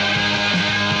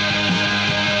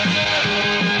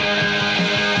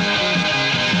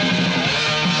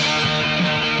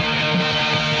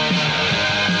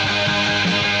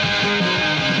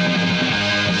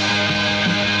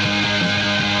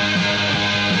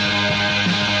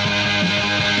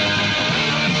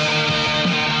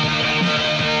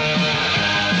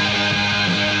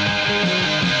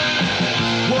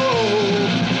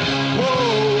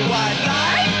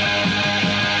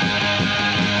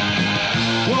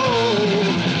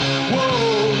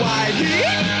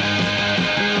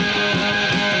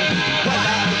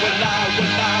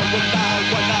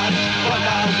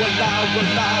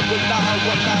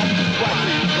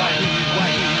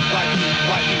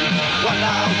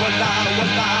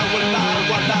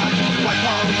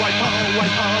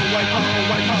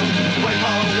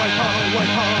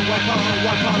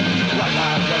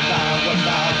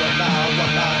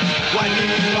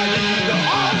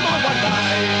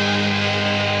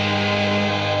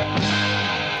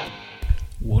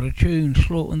 What a tune,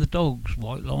 Slaughter and the Dogs,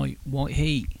 White Light, White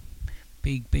Heat.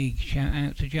 Big shout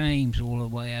out to James all the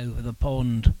way over the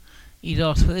pond. He's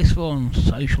asked for this one,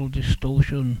 Social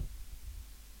Distortion.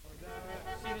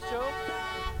 See the show?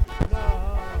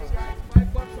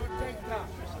 $5 on a tank top.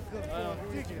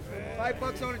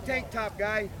 $5 on a tank top,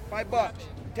 guy. $5.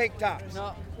 Tank tops.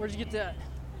 No, where'd you get that?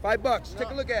 $5. Take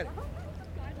a look at it.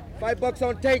 $5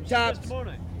 on tank tops.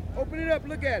 Open it up,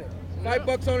 look at it.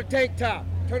 $5 on a tank top.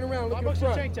 Turn around, look at the $5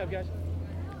 front. on a tank top, guys.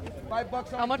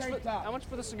 $5 on a tank top. How much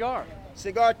for the cigar?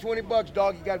 Cigar, $20,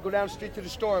 dog. You gotta go down the street to the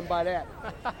store and buy that.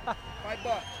 $5.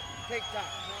 Tank top.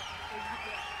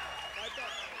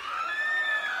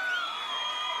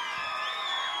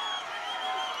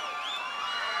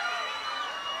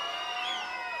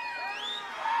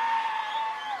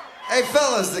 Hey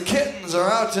fellas, the Kittens are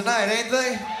out tonight, ain't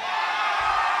they?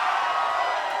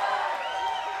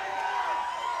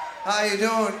 How you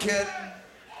doing, kitten?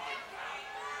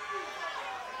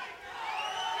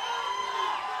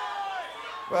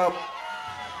 Well,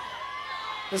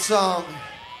 this song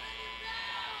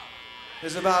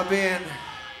is about being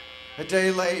a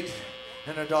day late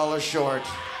and $1 short,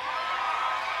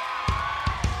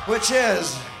 which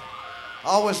is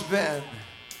always been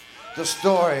the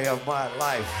story of my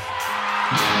life.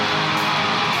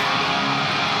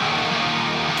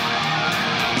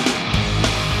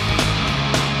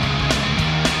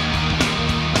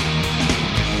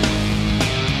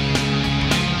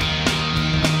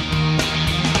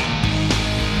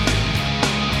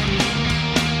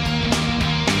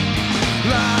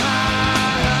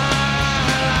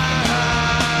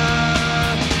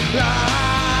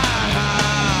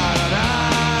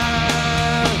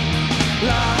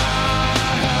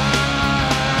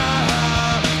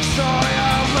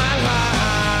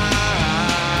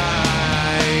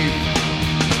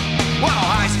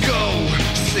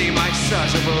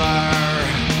 Such a blur.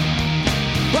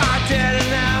 I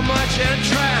didn't have much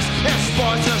interest in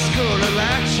sports or school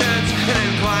elections. And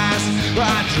in class,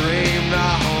 I dreamed the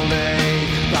whole day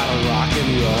about a rock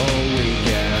and roll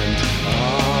weekend.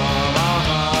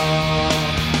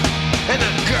 And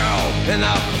the girl in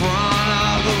the front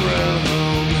of the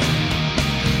room,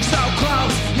 so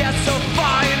close yet so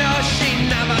far, you know, she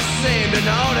never seemed to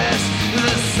notice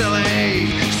the silly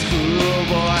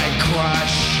schoolboy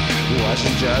crush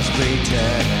wasn't just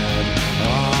pretend.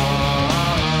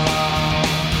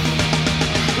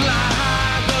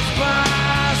 Life goes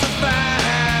by so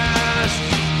fast.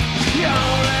 You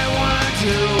only wanna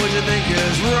do what you think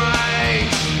is right.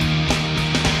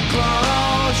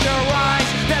 Close your eyes,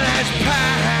 then it's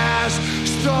past.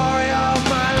 Story of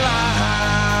my life.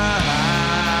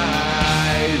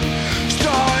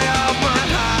 Story of my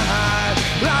life.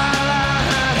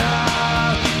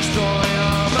 Story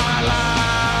of my life.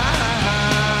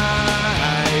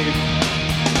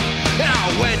 I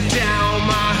went down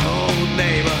my whole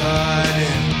neighborhood.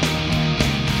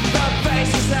 The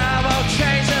faces have all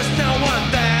changed. There's no one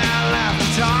there left to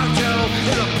talk to.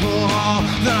 In the pool hall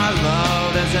that I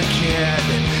loved as a kid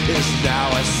is now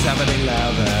a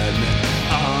 7-Eleven.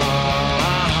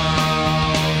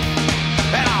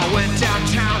 And I went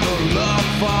downtown to look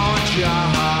for a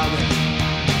job.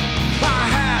 I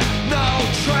had no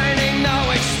training, no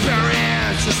experience.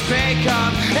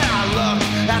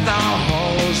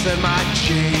 face and my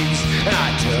jeans, and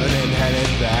I turned and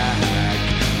headed back.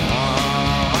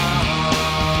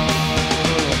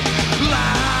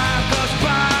 Life goes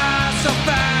by so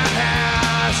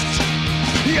fast.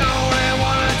 You only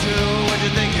wanna do what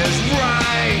you think is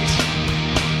right.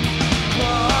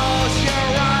 Close your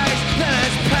eyes, then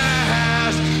it's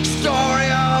past. Story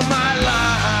of my life.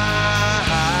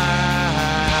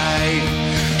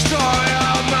 Story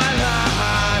of my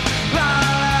life. La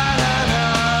la la la.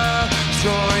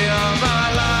 Story of my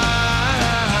life.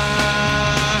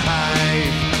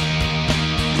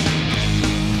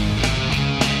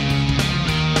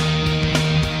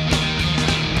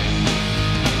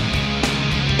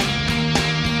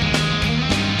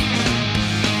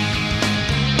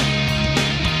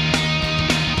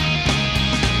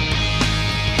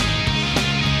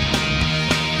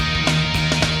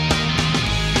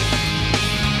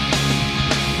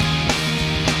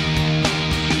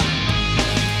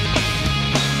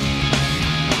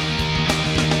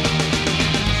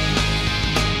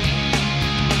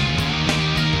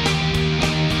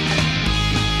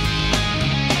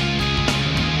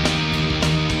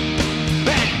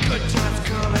 And good times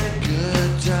come and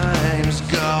good times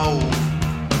go.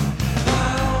 I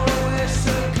wish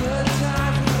the good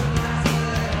times would last a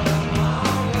little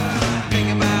longer. Think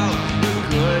about the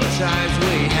good times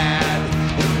we had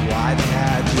and why they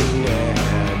had to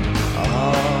end.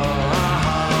 Oh,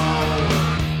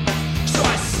 so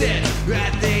I sit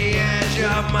at the edge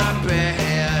of my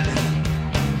bed.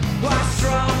 I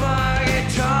strum my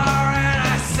guitar and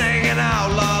I sing an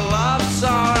outlaw love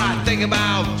song. I think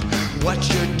about what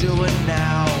you're doing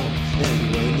now and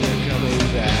when you're coming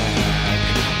back.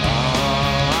 Oh,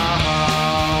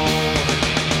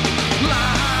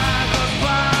 life goes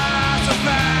by so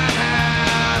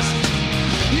fast.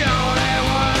 You only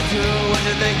wanna do what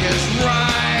you think is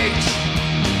right.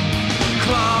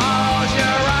 Close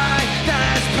your eyes, then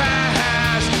it's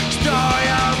past. Story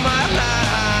of my life.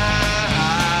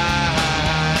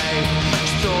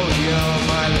 Story of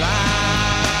my life.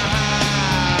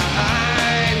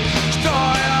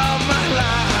 Story of my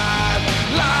life.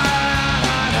 La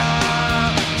la la.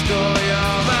 Story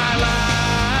of my life.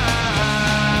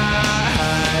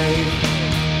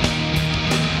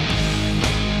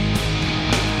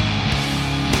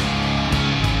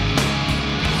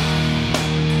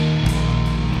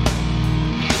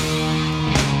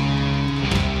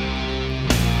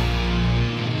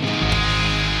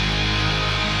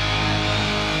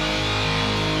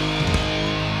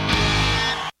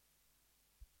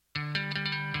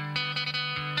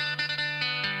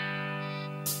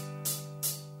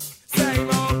 Same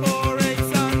old boring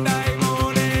Sunday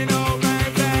morning, old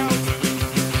man's out,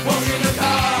 washing the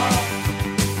car.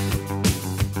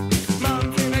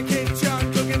 Mum's in the kitchen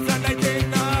cooking Sunday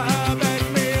dinner, her best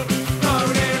meal,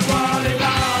 moaning while it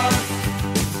lasts.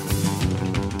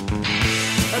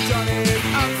 Johnny's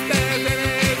upstairs in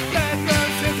his bedroom,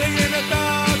 sitting in the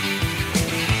dark,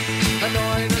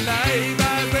 annoying the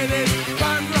neighbours with his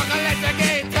punk rock electric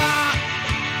guitar.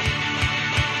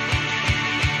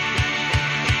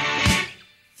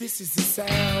 This is the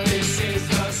sound. This is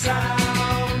the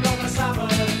sound of the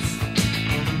suburbs.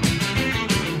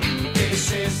 This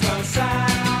is the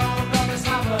sound of the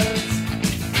suburbs.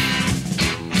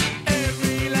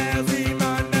 Every lousy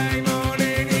Monday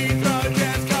morning, Heathrow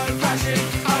just goes crashing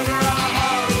over our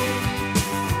home.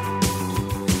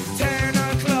 10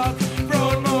 o'clock,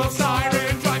 Broadmoor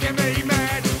siren driving me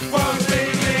mad. Won't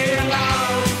leave me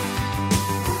alone.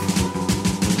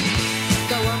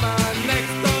 The woman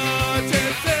next door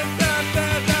just sits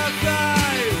upstairs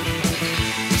outside.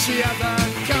 She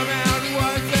hasn't come out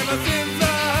once ever since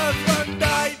her husband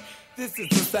died. This is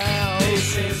the sound. This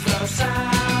is the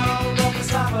sound of the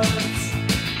suburbs.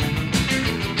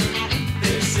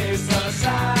 This is the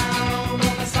sound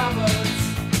of the suburbs.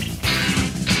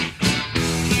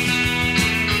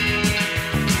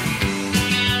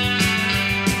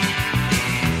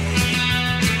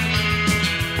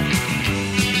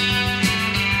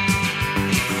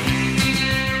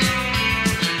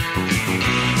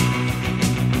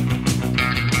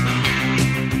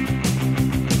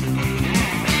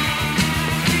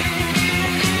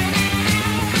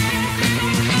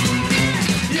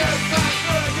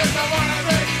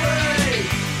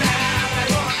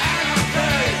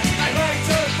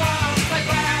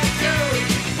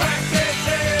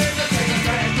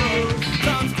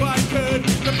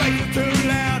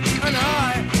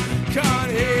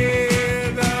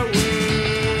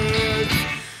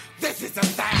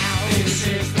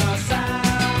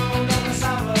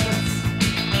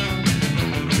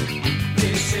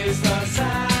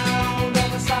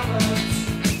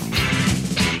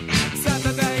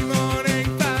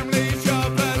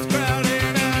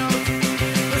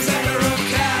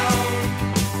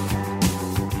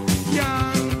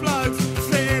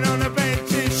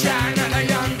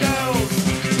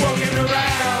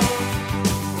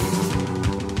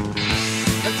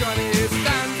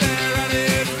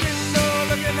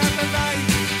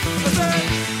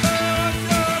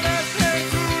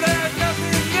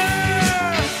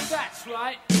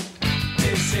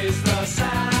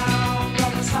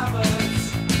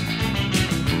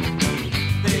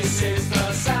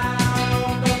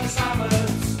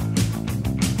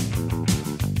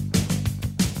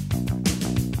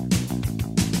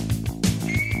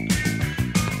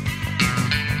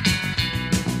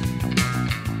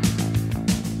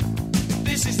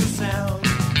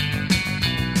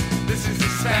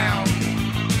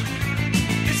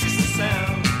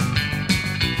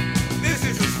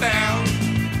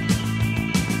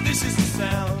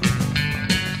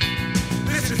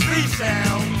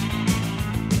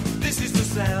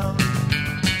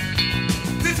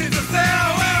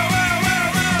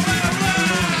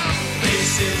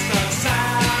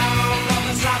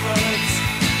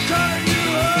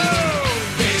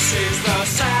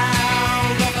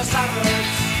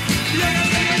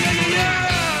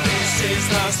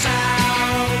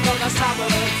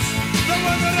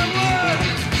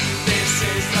 This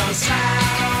is the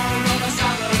sound of the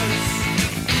suburbs.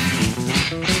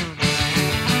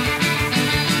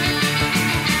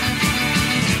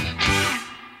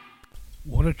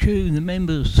 What a tune, the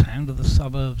members, Sound of the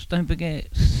Suburbs. Don't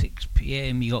forget, 6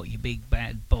 p.m. you got your big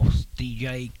bad boss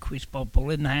DJ Chris Bobble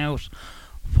in the house,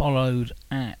 followed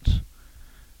at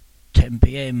 10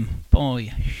 p.m.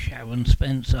 by Sharon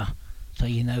Spencer. So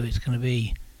you know it's going to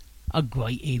be a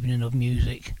great evening of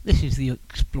music. This is The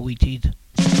Exploited.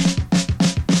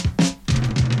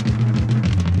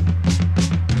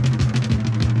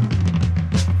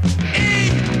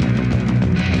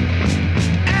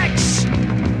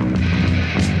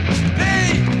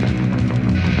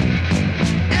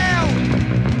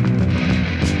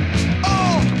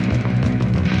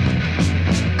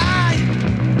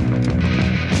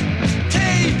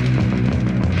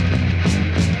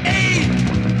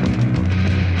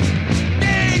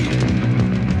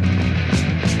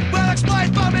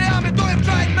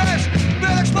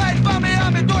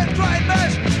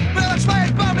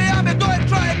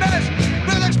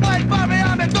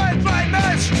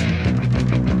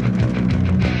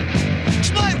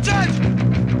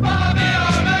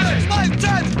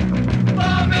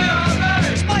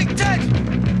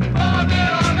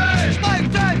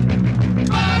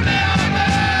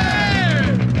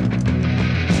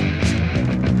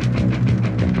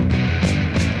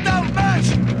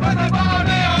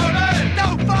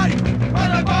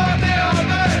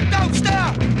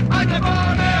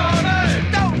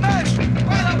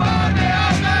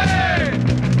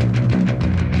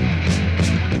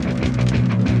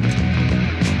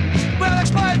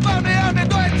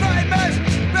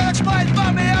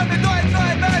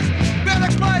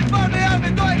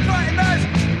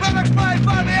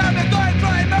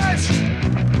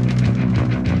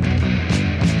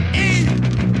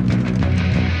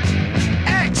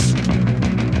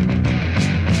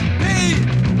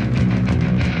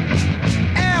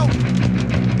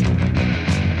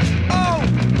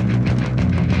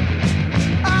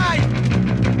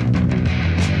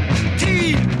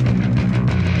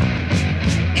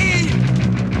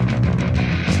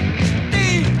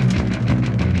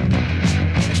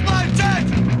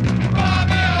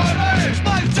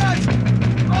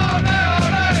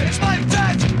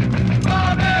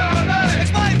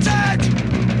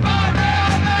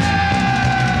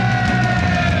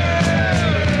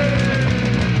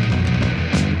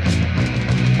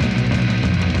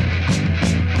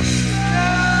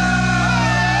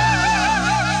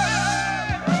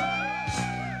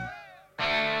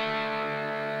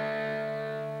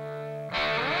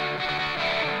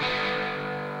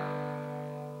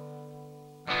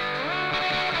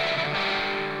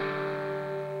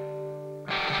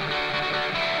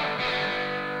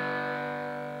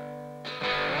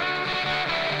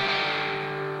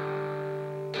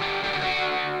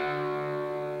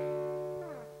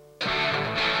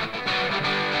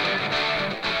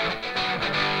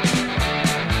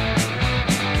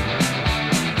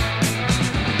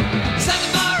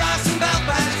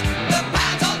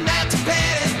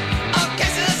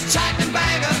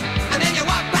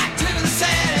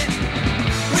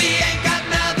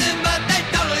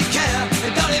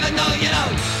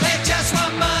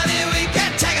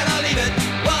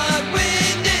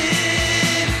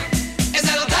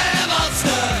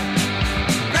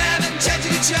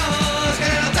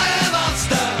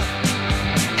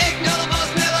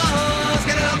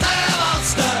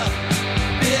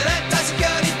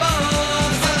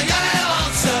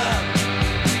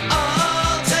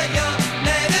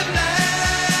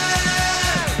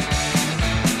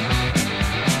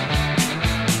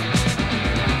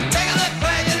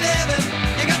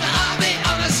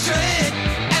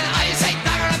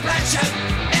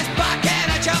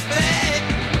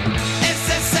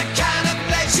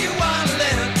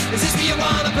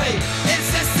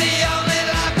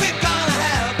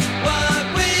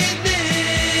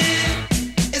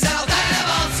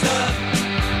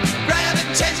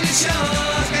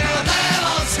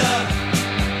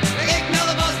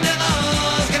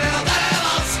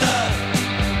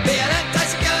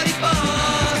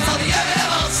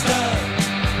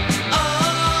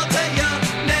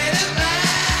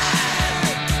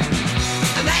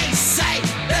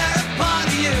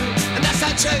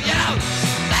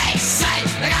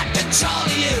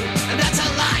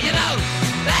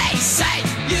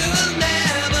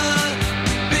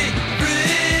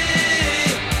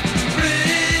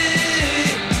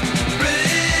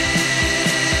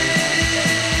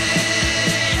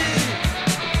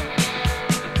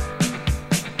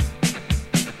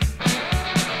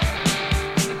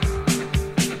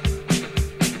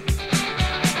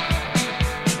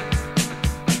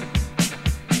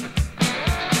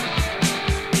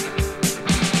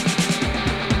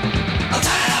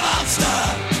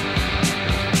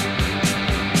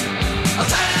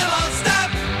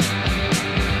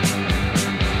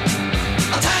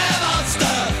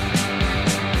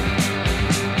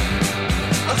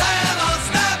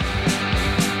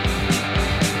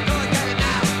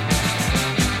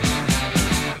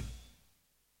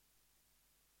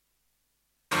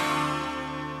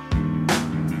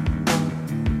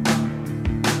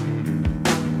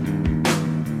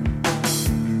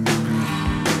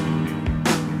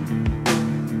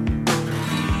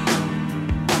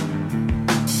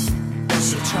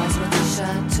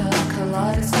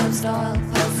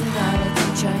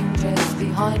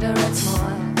 behind her and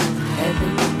smile.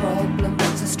 Every problem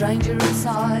brings a stranger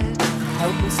inside,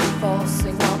 hopelessly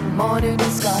forcing on the morning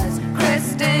skies.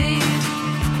 Christine,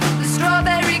 the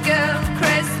strawberry girl,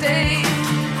 Christine,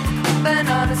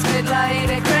 banana split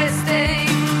lady,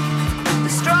 Christine, the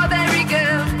strawberry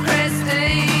girl,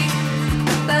 Christine,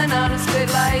 banana split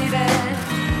lady.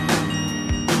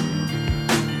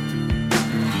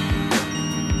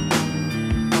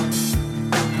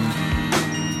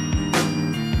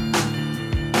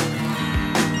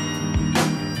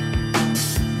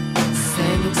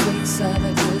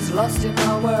 Savages lost in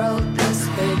our world. This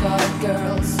big-eyed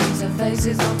girl sees her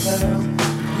faces unfurl.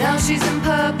 Now she's in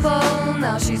purple,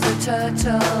 now she's a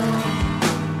turtle,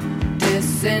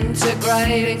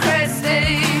 disintegrating.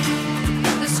 Christine,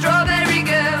 the strawberry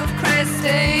girl,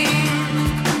 Christine,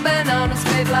 banana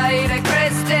split lady,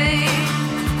 Christine,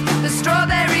 the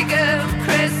strawberry girl,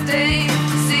 Christine,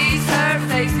 sees her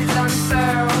faces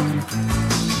unfurl.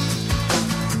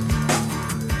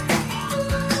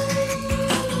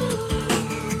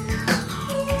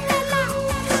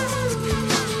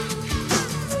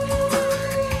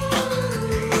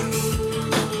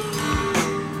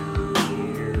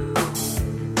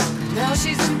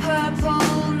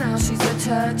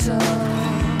 Turtle,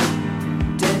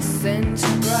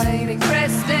 disintegrating.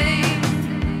 Christine,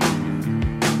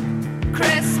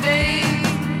 Christine,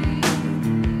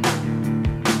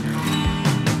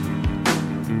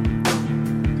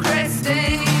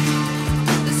 Christine,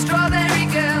 the strawberry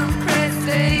girl,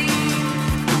 Christine,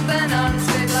 banana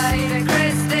split lady,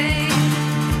 Christine,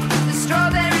 the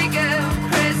strawberry girl,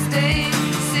 Christine,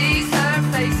 sees her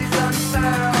faces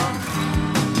unfurl.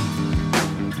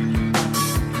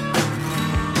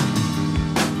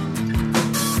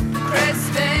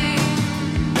 Christine,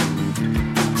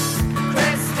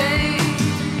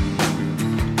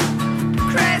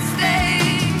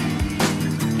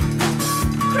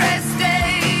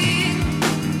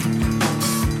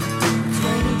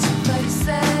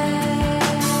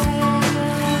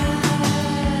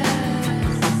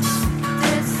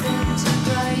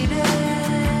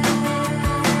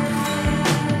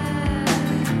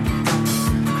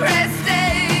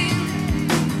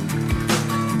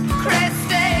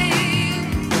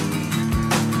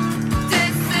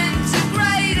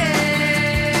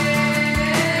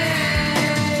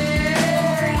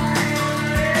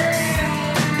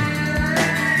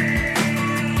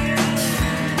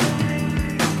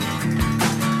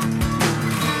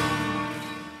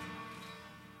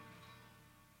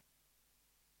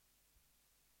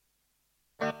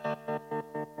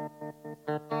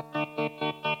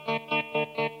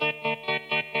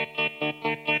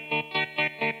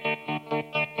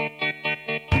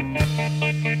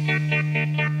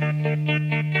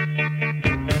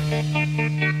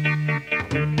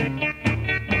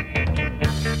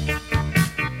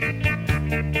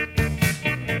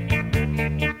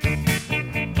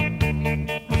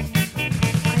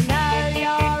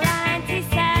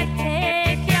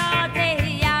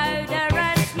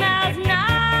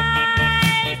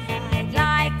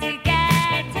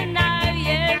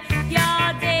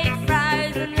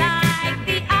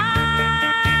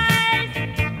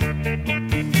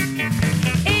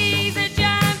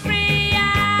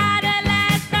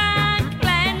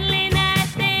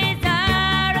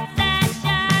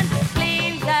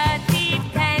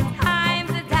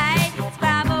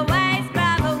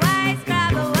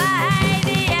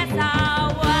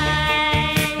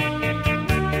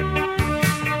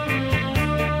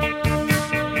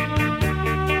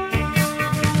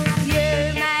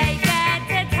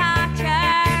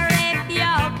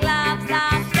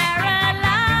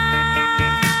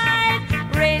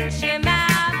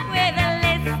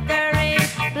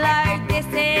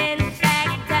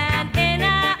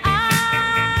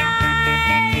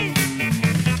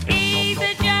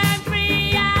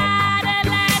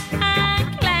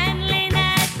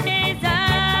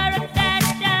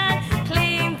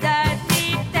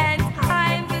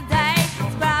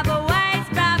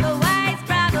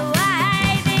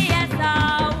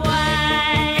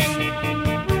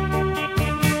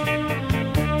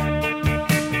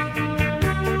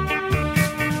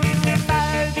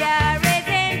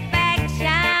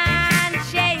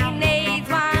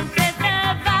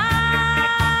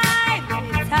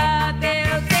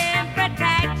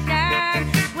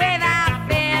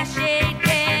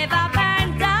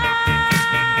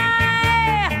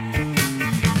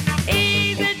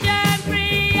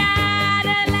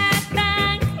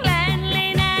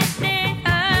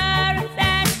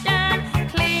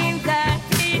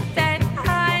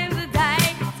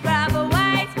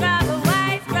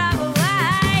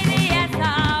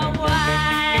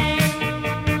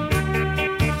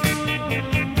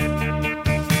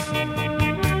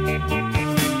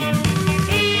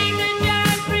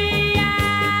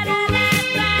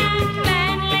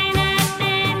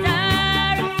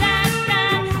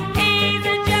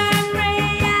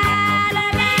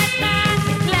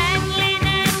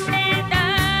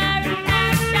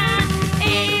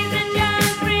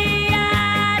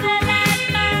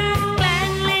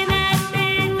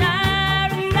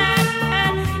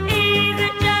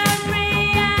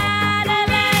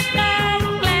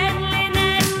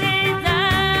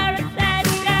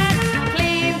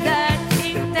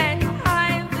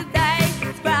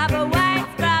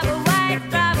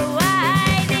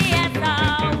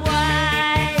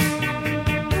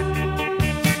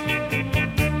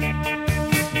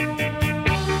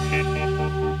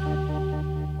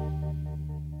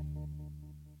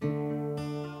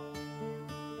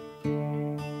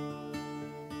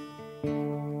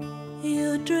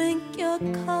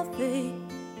 coffee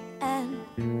and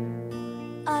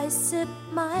I sip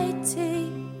my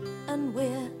tea, and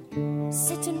we're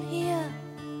sitting here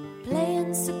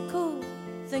playing so cool,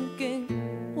 thinking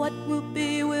what will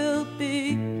be will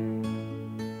be.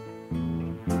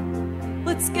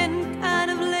 But it's getting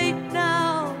kind of late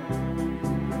now.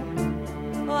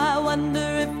 Oh, I wonder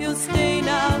if you'll stay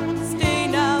now, stay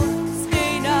now,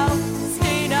 stay now,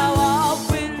 stay now, or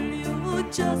will you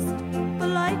just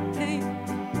politely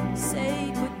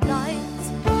say goodnight?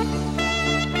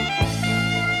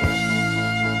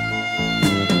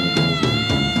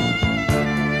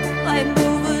 I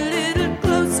move a little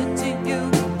closer to you,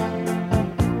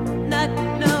 not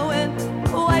knowing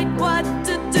quite what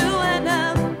to do, and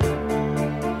I'm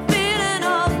feeling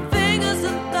all fingers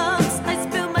and thumbs. I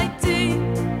spill my tea,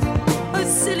 oh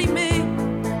silly me.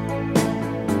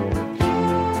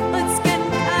 It's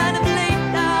getting kind of late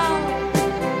now.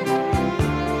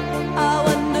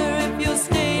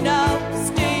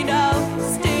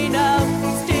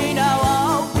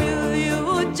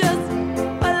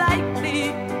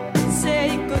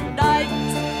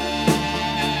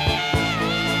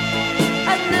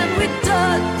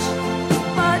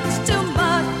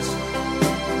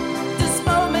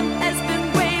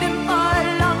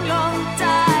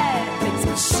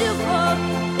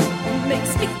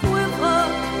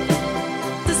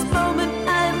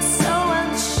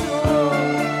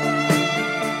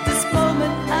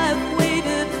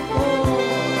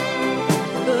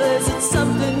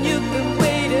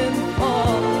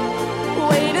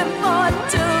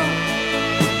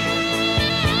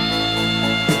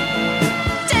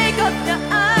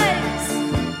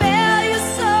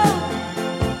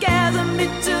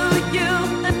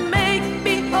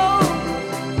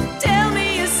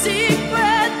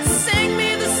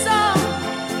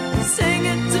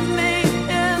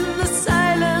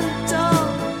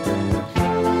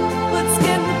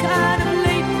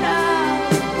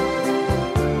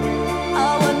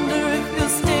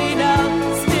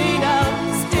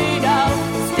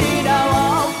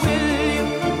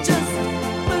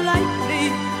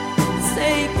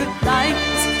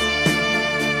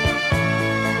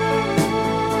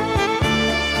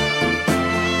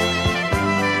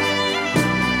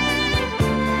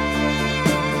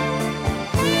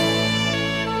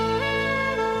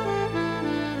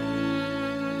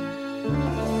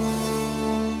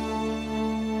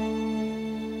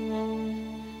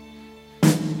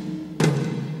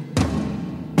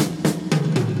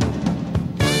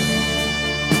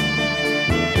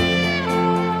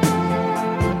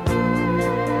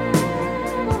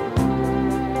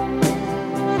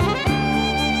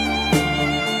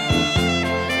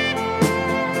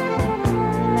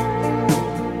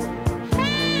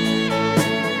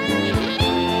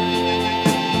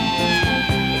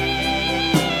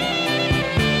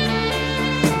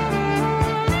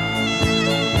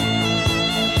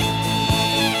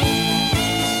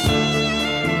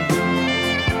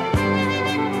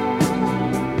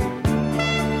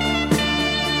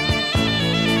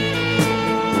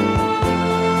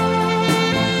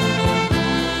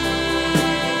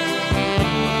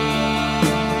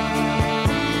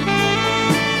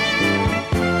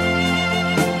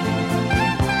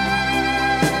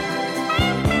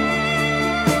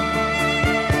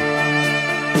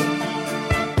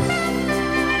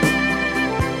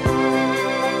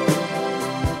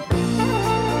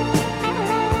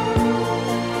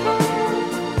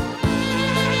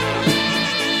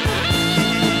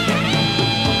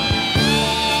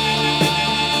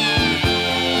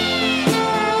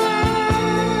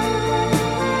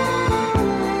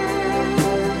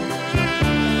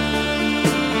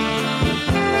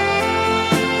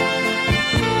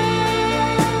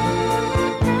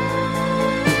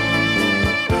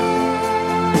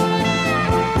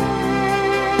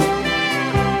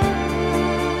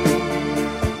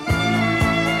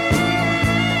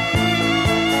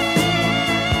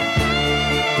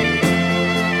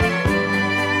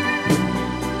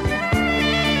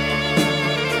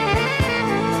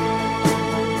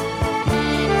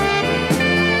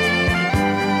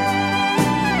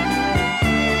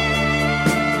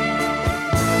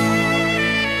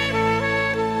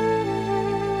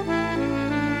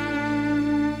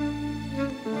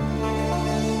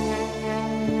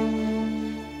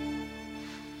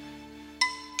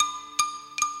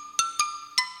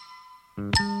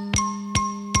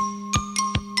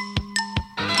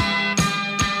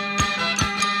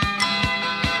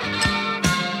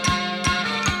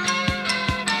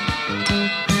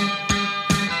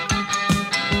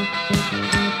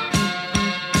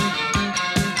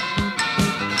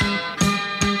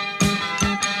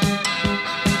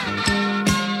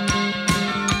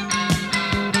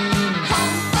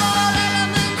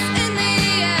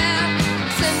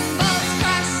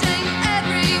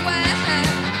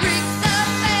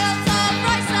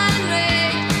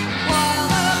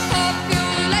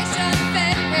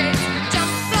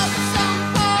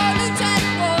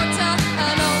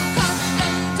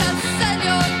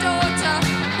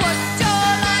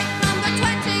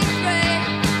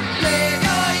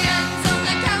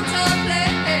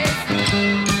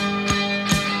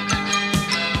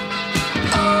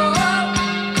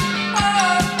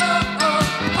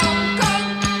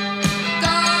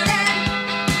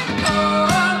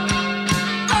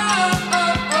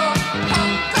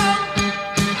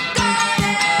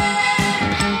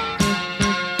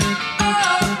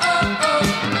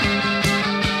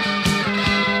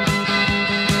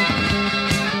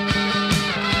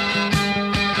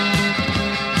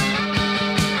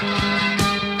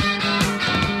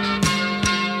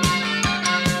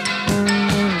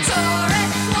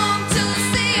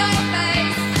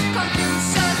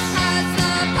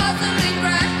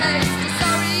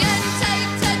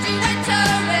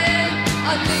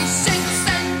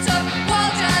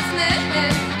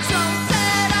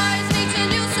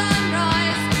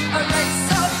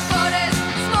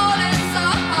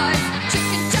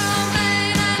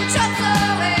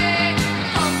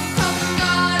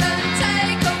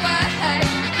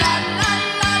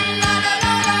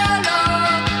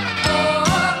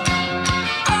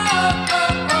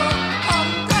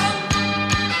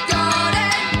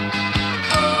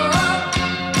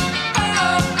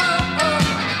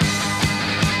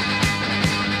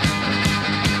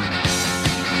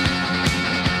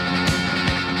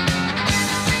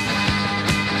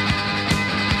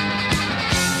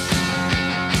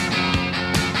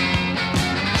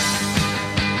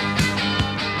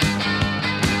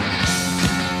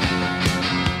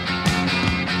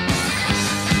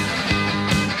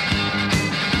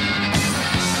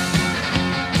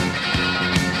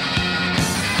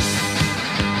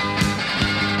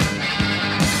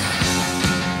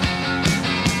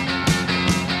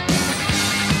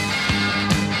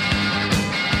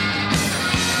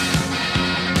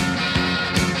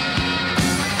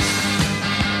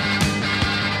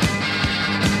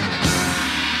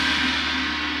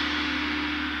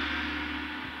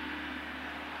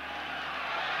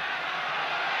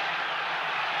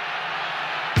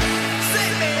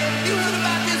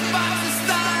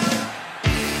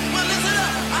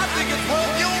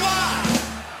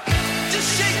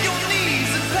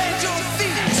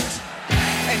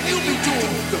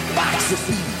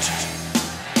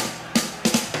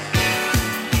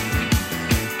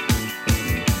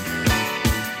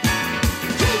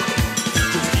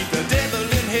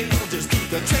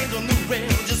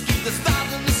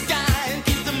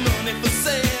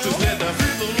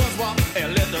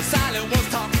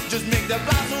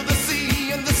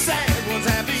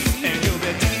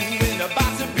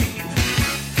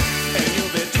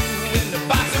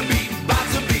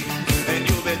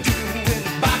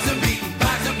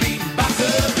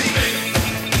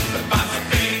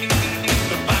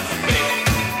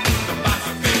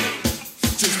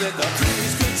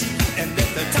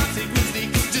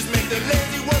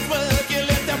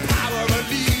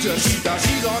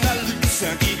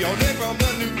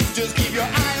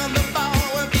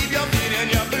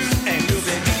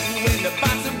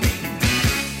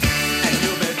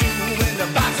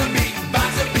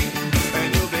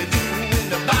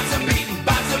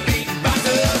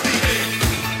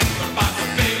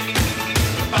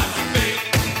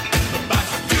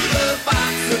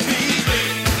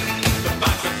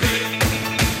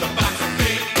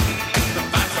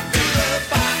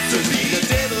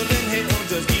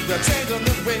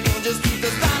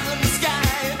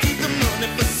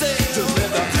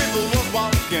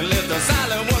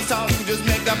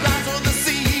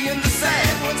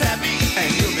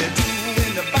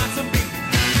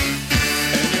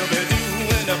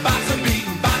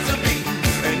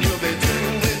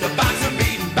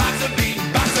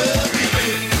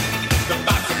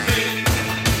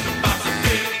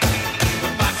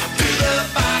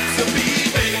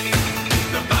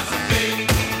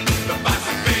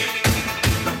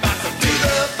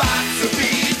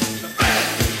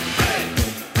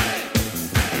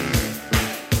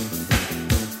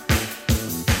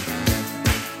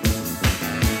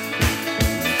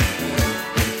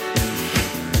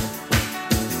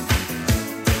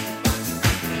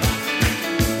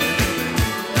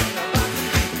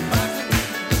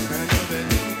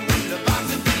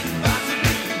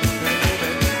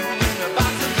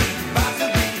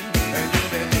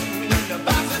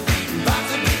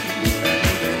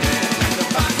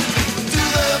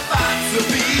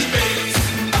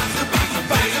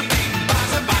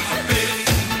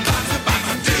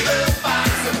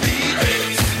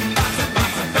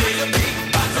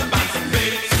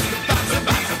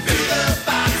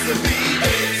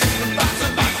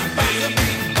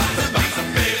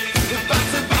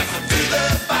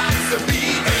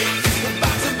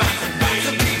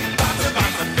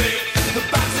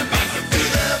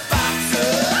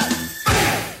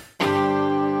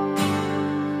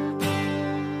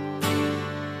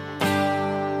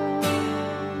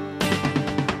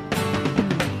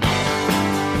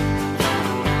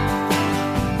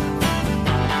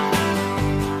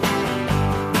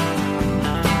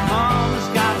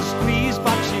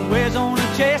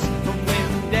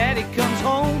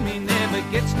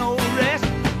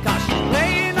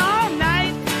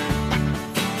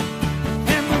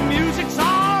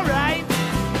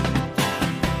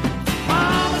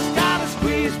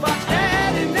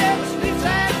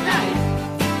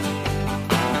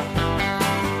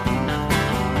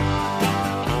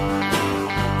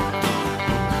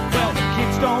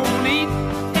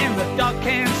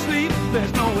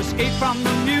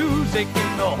 music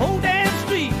in the whole damn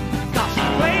street. 'Cause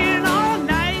she's playing all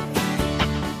night,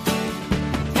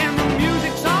 and the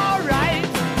music's alright.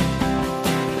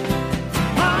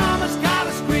 Mama's got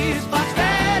a squeeze box,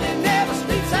 Daddy never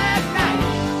sleeps at night.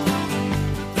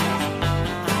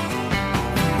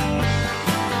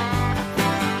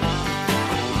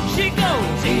 She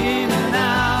goes in and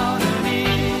out and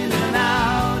in and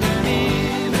out and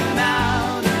in and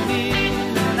out and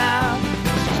in and out.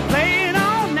 She's playing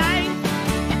all night,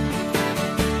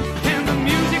 and the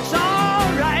music's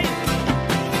alright.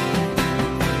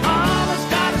 Mama's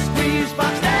got a squeeze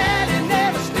box, Daddy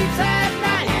never sleeps at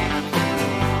night.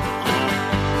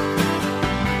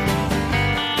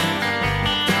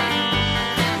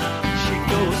 She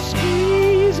goes,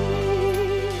 squeeze me,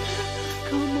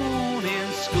 come on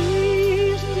and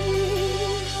squeeze me,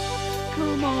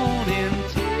 come on and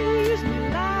tease me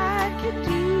like you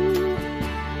do.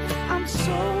 I'm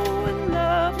so in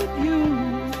love with you.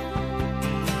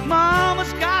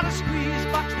 Mama's got a squeeze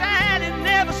box, Daddy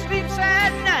never sleeps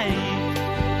at night.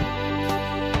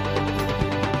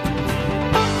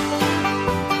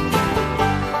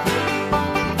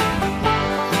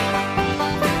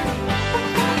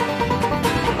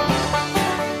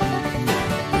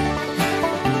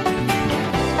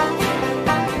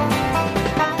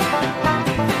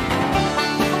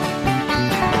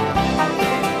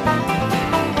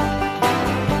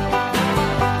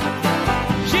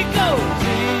 She goes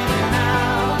in and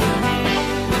out and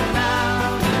in and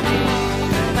out and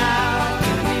in and out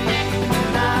and in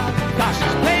and out. 'Cause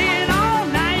she's playing all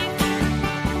night,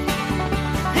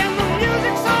 and the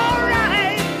music's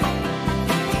alright.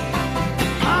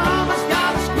 Mama's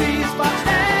got a squeeze box,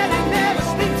 Daddy never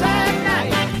sleeps at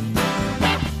night.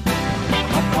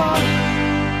 Oh boy.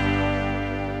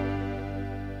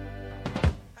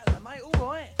 Hello, mate. All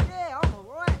right? Yeah, I'm all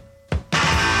right.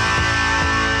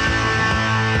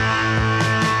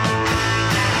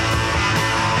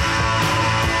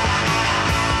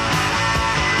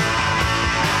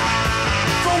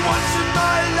 For once in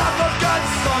my life I've got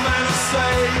something to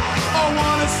say. I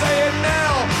wanna say it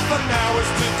now, but now is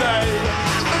today.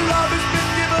 Love has been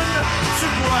given to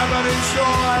grab and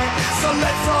enjoy. So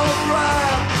let's all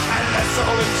grab and let's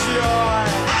all enjoy.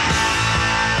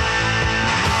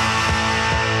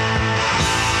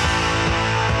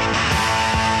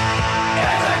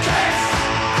 It's a kiss.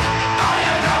 Are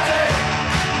you naughty?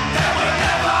 Then we'll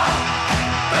never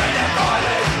be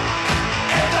divided.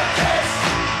 It's a kiss.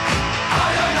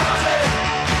 Are you naughty?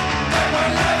 Then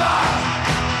we'll never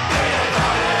be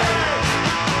divided.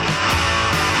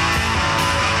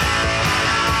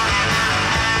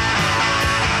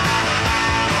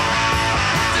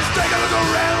 Just take a look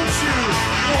around you.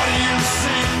 What do you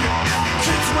see?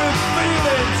 Kids with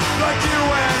feelings like you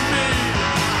and me.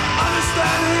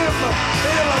 Understand him,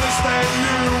 he'll understand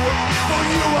you. For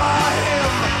you are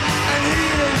him, and he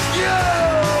is you.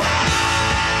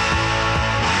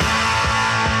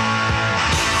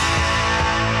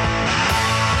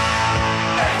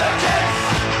 If the kids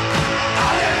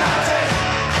are you naughty,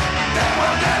 then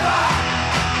we'll never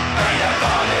be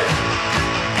divided.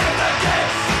 If the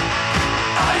kids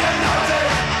are you naughty,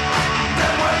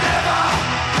 then we'll never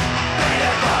be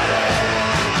divided.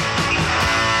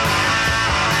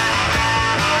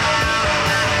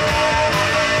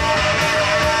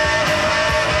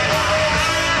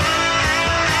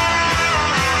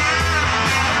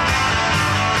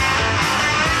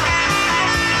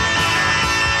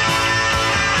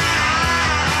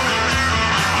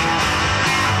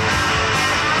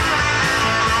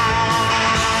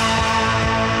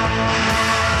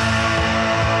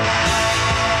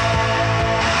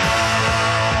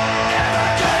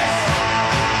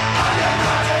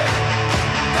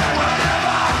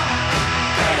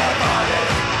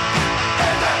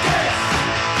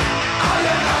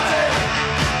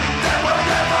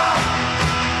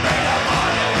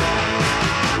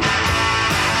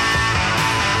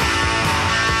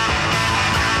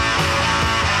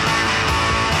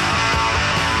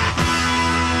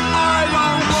 I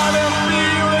don't wanna be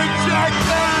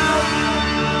rejected.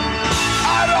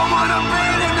 I don't wanna be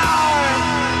denied.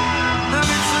 And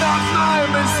it's not my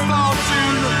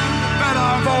misfortune that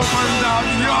I've opened up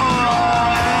your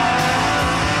eyes.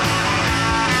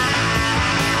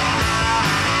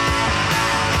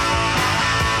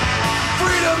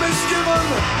 Freedom is given.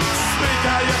 Speak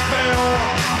how you feel.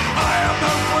 I have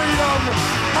no freedom.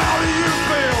 How do you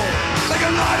feel? Like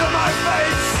a light on my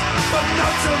face, but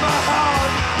not to my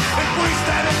heart. If we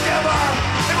stand together,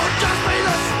 it will just be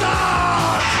the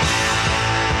start.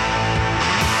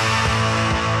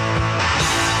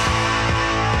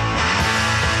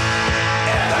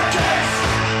 If the kids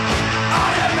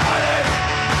are united,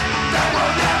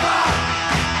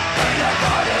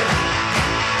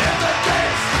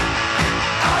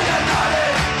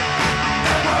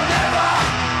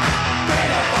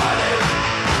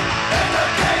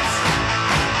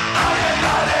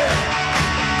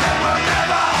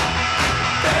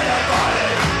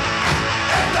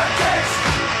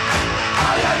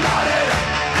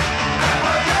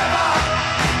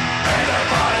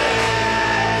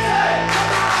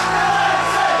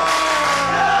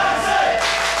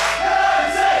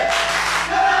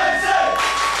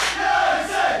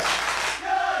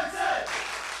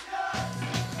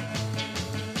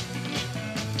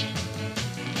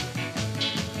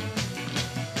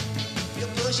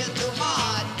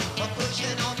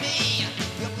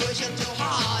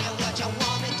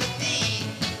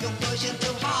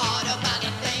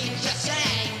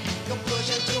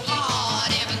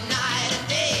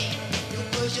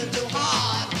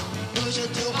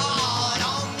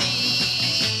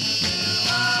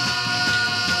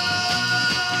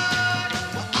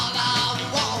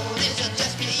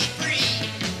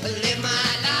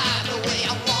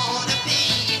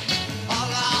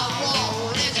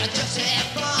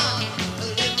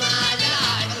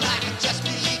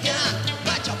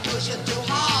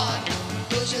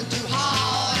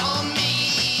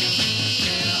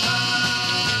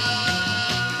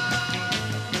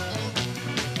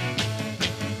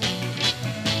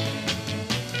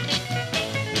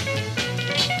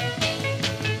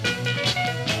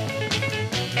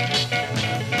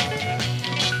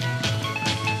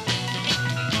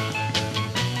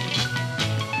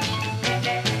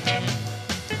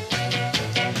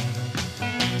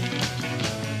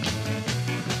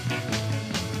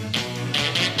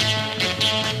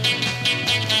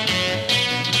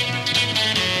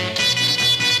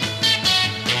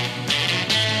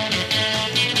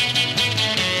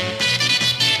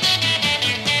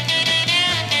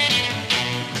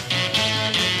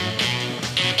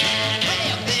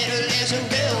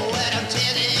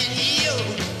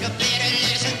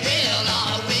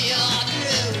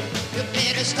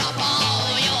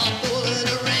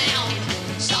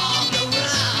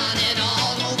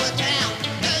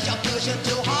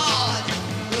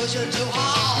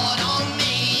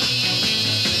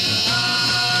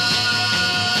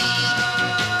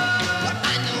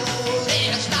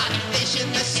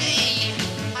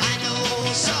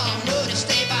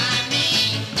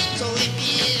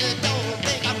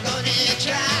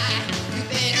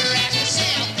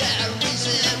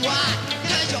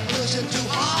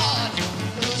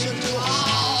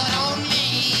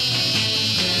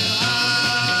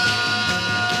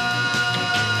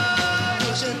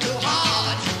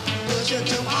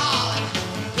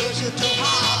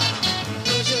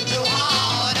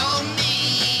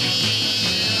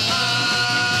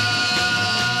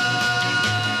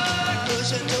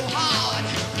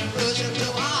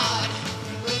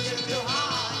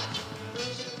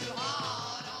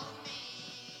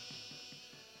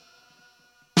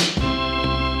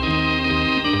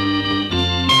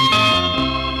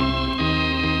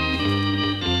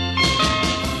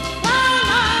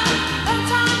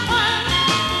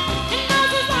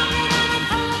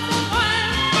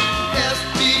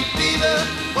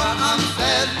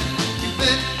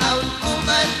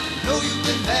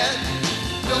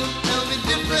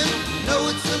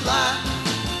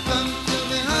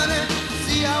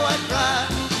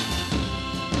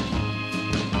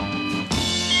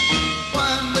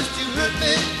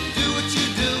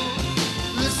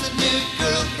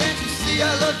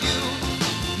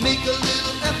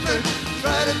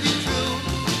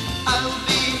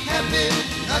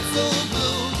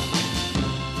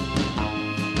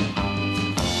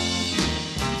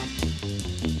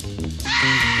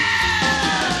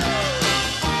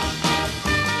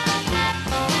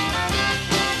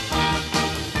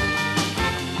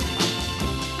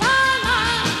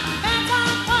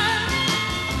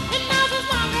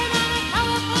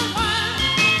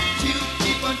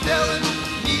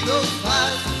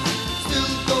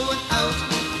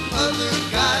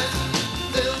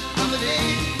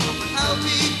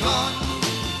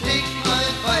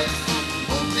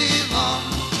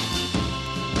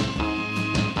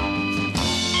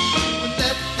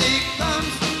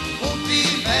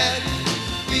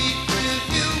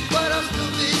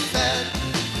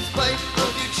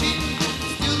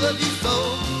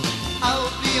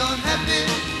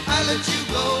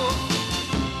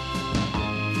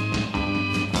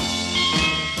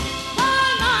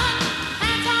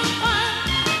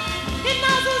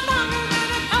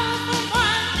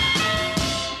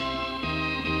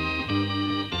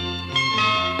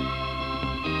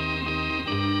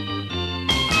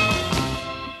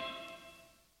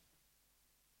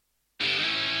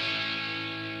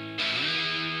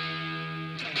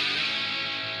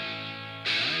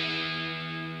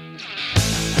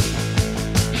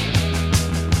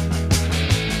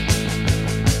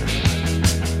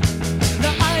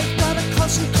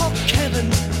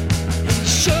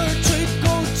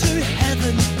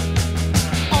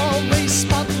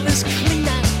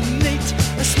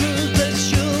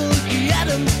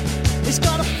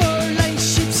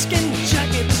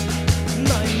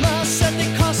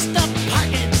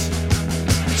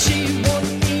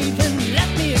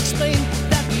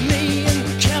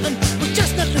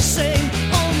 the same.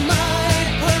 Oh, my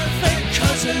perfect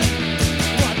cousin.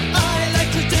 What I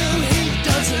like to do, he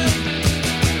doesn't.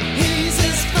 He's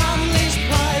his family's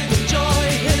pride and joy,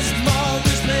 his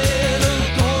mother's little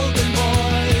golden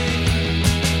boy.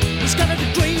 He's got a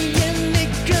degree in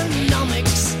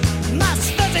economics, maths,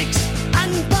 physics,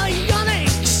 and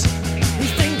bionics. He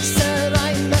thinks that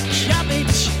I'm a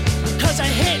cabbage, 'cause I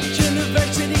hate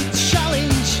university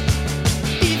challenge.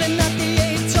 Even at the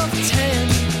age of 10,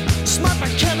 Smart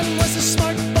Boy Kevin was a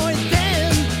smart boy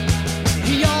then.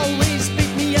 He always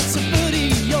beat me at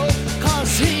Sabudio,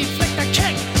 'cause he flicked a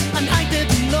kick and I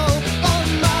didn't know. Oh,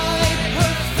 my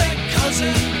perfect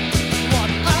cousin. What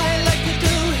I like to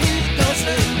do, he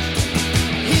doesn't.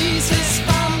 He's his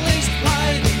family's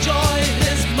pride and joy,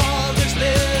 his mother's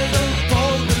little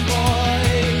golden boy.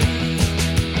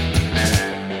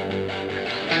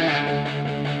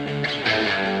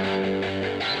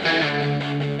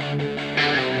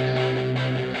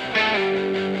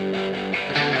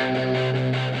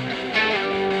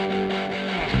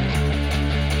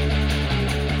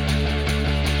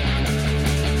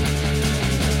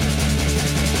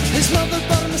 His mother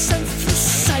bought him a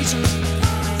synthesizer,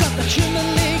 got the Human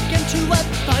League into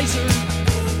advisor.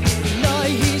 Now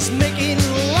he's making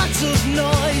lots of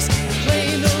noise,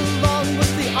 playing along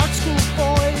with the art school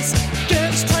boys.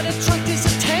 Girls try to attract his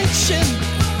attention,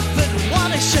 but what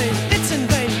a shame, it's in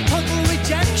vain, total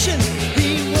rejection. He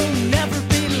will never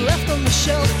be left on the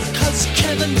shelf, 'cause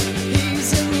Kevin,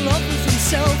 he's in love with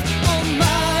himself. Oh,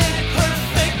 my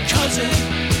perfect cousin.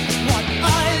 What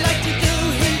I like to do,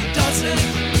 he doesn't.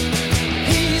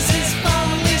 He's his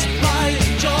family's pride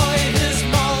and joy, his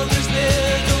mother's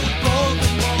little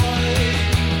golden boy.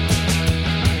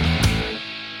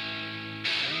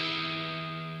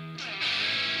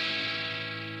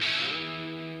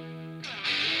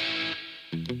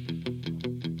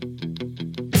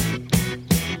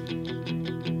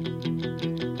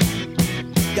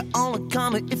 You only call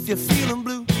me if you're feeling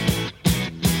blue.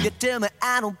 You tell me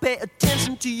I don't pay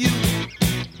attention to you.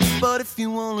 But if you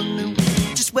only knew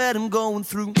just what I'm going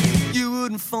through, you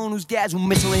wouldn't phone those guys who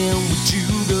mess around with you,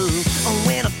 girl. And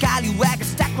when I call you, I can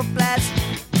stack replies.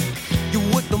 You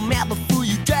work the map before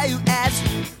you dry your eyes.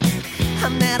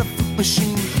 I'm not a fruit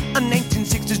machine, a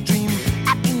 1960s dream.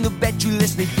 I can bet you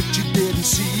listening, but you didn't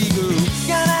see, girl.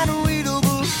 You're not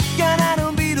unreadable, you're not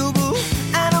unbeatable.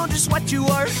 I know just what you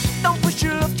are, don't push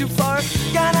your love too far.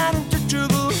 You're not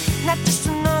untouchable, not just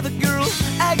another girl.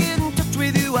 I get in touch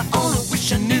with you, I only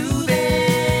wish I knew that.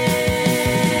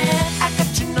 I got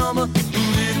your number,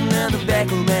 written on the back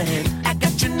of my head. I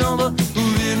got your number,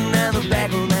 written on the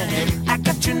back of my head. I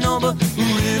got your number,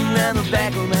 written on the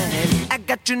back of my head. I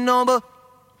got your number.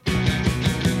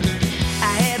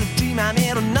 I had a dream I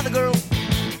met another girl,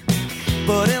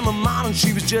 but in the morning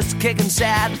she was just kicking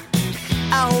sad.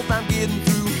 I hope I'm getting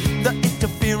through the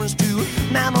interference too.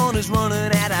 My money's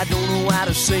running out, I don't know what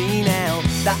to say now.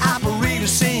 The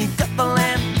operator's saying cut the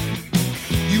line.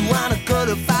 You wanna cut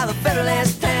it for the very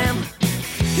last time.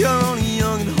 You're only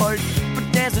young at heart, but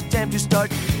there's a time to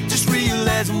start. Just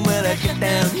realizing when I get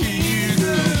down here,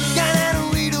 girl. You're not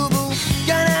unreadable,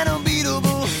 you're not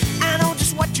unbeatable. I know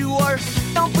just what you are,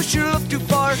 don't push your love too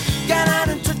far. You're not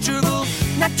untouchable,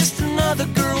 not just another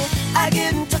girl. I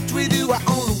get in touch with you, I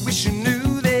only wish you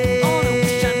knew that. Only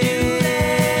wish I knew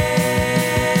that.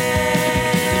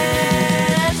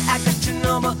 I got your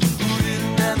number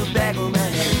written on the back of my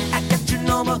head. I got your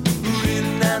number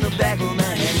written on the back of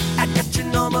my head. I got your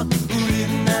number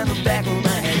written on the back of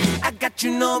my head. I got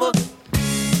your number.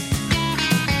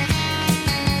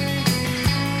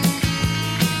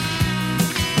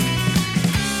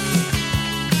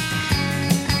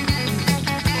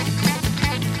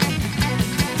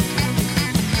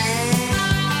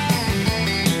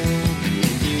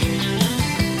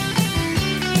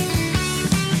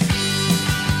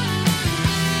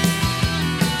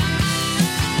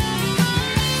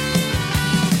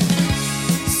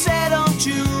 Say, don't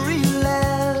you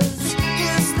realize,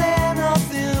 is there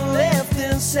nothing left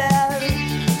inside?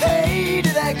 Hey,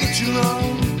 did I get you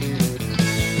wrong?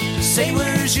 Say,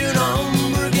 where's your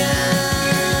number gone?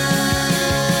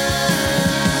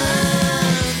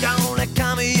 Don't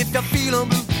call me if you're feeling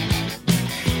blue.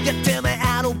 You tell me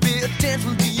I don't pay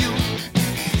attention to you.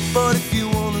 But if you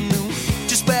wanna know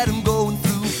just what I'm going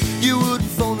through, you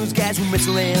wouldn't phone those guys who mess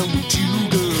around with you,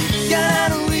 girl. You're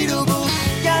not unreadable,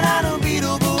 you're not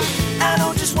unbeatable. I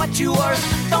know just what you are,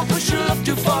 don't push your love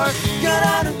too far. You're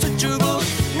not untouchable,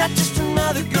 not just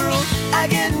another girl. I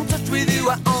get in touch with you,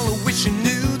 I only wish you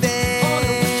knew that. Only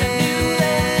wish I knew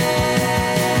that.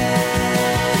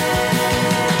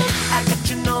 I got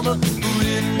your number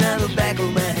written on the back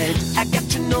of my head. I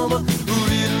got your number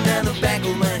written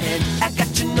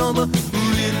number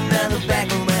written on the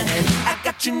back of my hand. I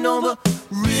got your number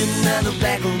written on the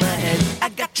back of my hand. I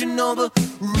got your number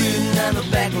written on the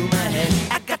back of my hand.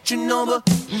 I got your number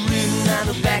written on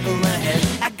the back of my hand.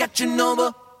 I got your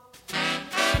number.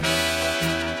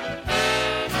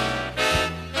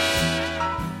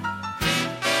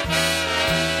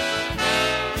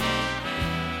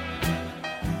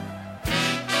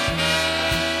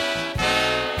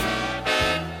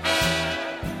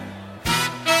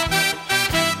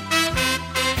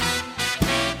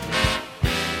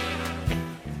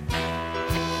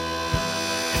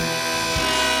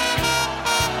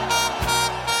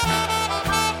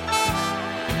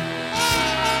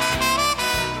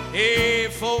 Hey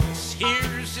folks,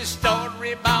 here's a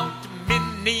story about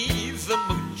Minnie the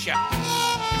Moocher.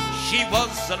 She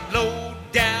was a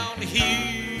low-down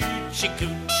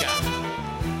hoochie-coocher.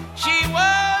 She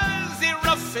was the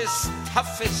roughest,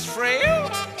 toughest frail,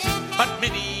 but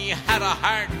Minnie had a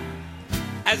heart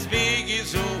as big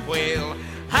as a whale.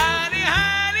 Honey,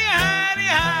 honey, honey,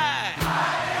 hi.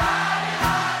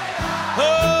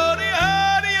 Hody,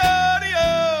 hody, hody,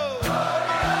 oh.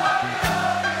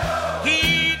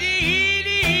 Heedy,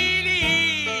 heedy, heedy,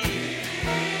 hee.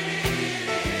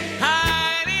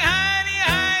 Honey, honey,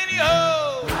 honey, ho.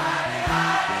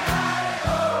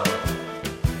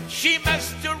 She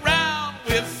messed around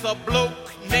with a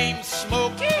bloke named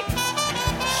Smokey.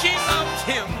 She loved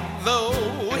him though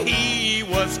he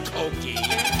was cokey.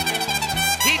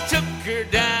 He took her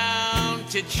down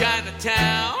to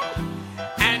Chinatown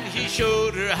and he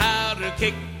showed her how to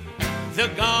kick the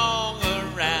gong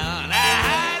around.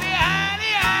 Hidey,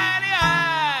 hidey, hidey,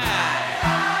 hidey.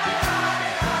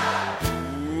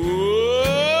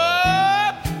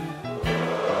 Whoop.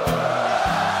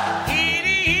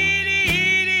 Heedy, heedy,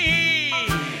 heedy, hee.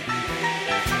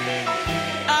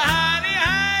 Hidey,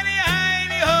 hidey,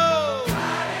 hidey, ho.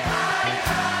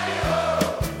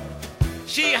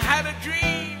 She had a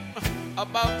dream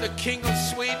about the King of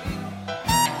Sweden.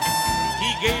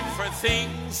 He gave her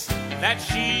things that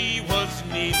she was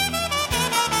needing.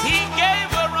 He gave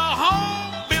her a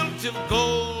home built of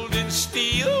gold and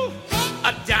steel,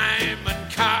 a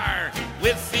diamond car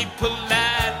with the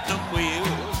platinum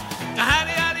wheels.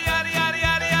 Howdy, howdy, howdy, howdy,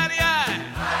 howdy, howdy, howdy.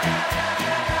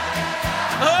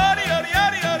 Howdy, howdy,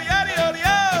 howdy, howdy, howdy, howdy,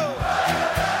 ho.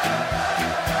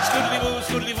 Scoodly-boo,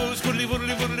 scoodly-boo,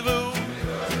 scoodly-boodly, boodly-boo.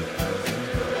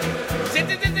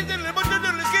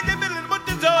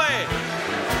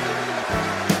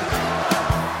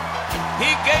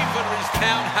 He gave her his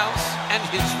townhouse and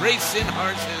his racing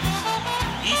horses.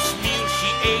 Each meal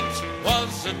she ate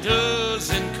was a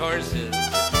dozen courses.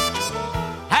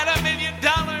 Had $1 million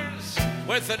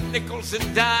worth of nickels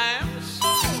and dimes.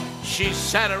 She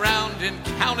sat around and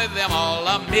counted them all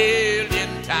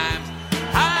 1,000,000 times.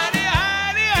 Hidey,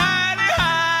 hidey, hidey,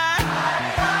 hidey.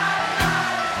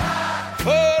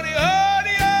 Hody,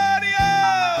 hody, hody, ho.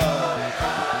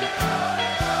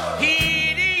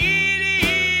 Heedy, heedy,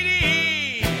 heedy,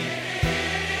 hee.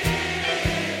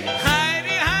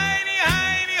 Hidey, hidey,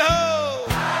 hidey, ho.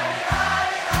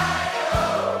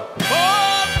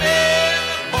 Poor man,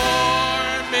 poor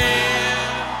man,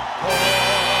 poor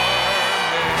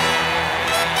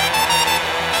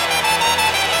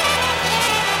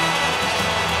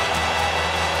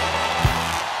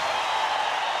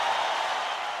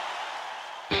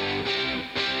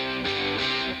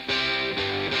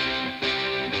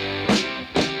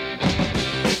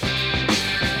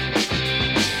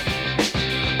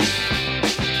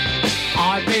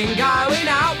I've been going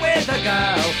out with a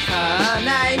girl, her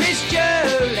name is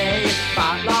Julie.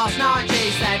 But last night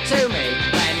she said to me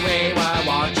when we were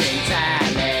watching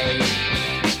telly,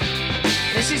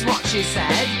 this is what she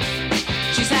said.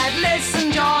 She said,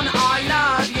 listen John, I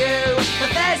love you,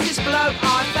 but there's this bloke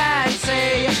I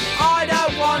fancy. I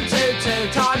don't want to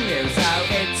two-time you, so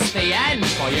it's the end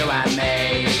for you and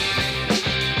me.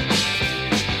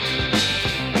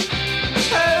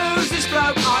 Who's this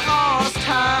bloke, I asked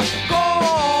her.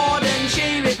 Gordon,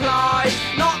 she replied.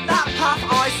 Not that puff,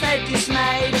 I said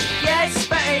dismayed. Yes,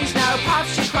 but he's no puff,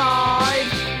 she cried.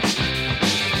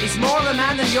 He's more of a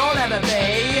man than you'll ever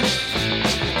be.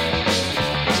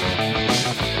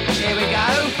 Here we go,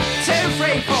 2,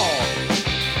 3, 4.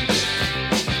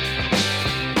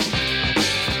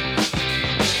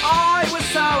 I was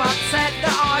so upset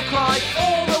that I cried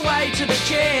all the way to the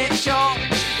chip shop.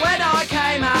 When I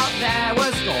came out, there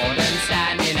was Gordon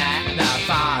standing at the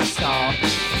bus stop.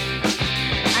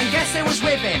 And guess who was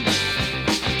with him?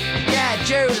 Yeah,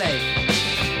 Julie.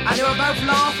 And they were both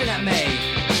laughing at me.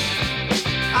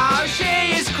 Oh,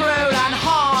 she is cruel and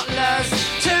heartless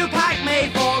to pack me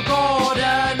for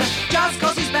Gordon. Just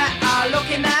 'cause he's better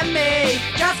looking than me.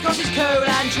 Just 'cause 'cause he's cool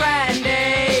and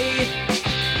trendy.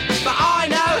 But I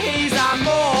know he's a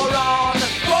moron.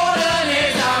 Gordon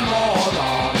is a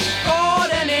moron.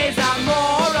 Gordon is a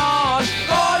moron.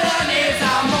 Gordon is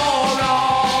a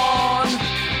moron.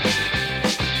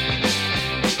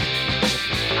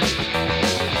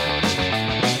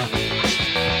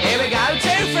 Here we go,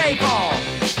 2, 3, 4.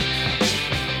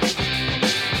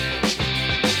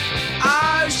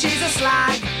 Oh, she's a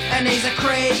slag and he's a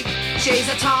creep. She's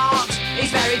a tart, he's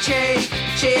very cheap.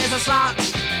 She is a slut,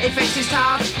 he thinks he's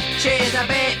tough. She is a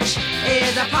bitch, he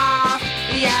is a puff.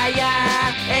 Yeah,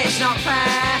 yeah, it's not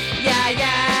fair. Yeah,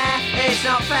 yeah, it's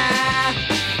not fair.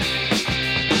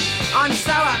 I'm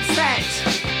so upset.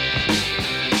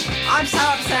 I'm so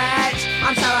upset.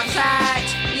 I'm so upset.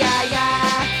 Yeah,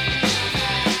 yeah.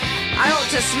 I ought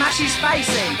to smash his face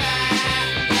in.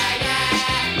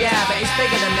 Yeah, but he's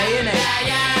bigger than me, isn't he?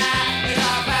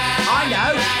 I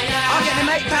know. I'll get the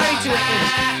mate Barry to hit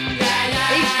him.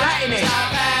 He's flattening it.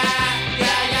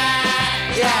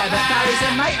 Yeah, but Barry's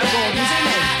a mate of Gordon's, isn't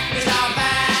he?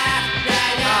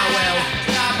 Oh well,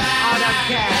 I don't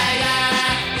care. I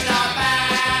don't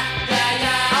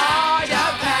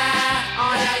care.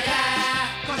 I don't care.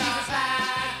 'Cause he's a slag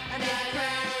and he's a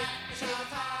creep. She's a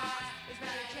tart, he's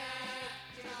very cheap.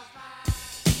 She's a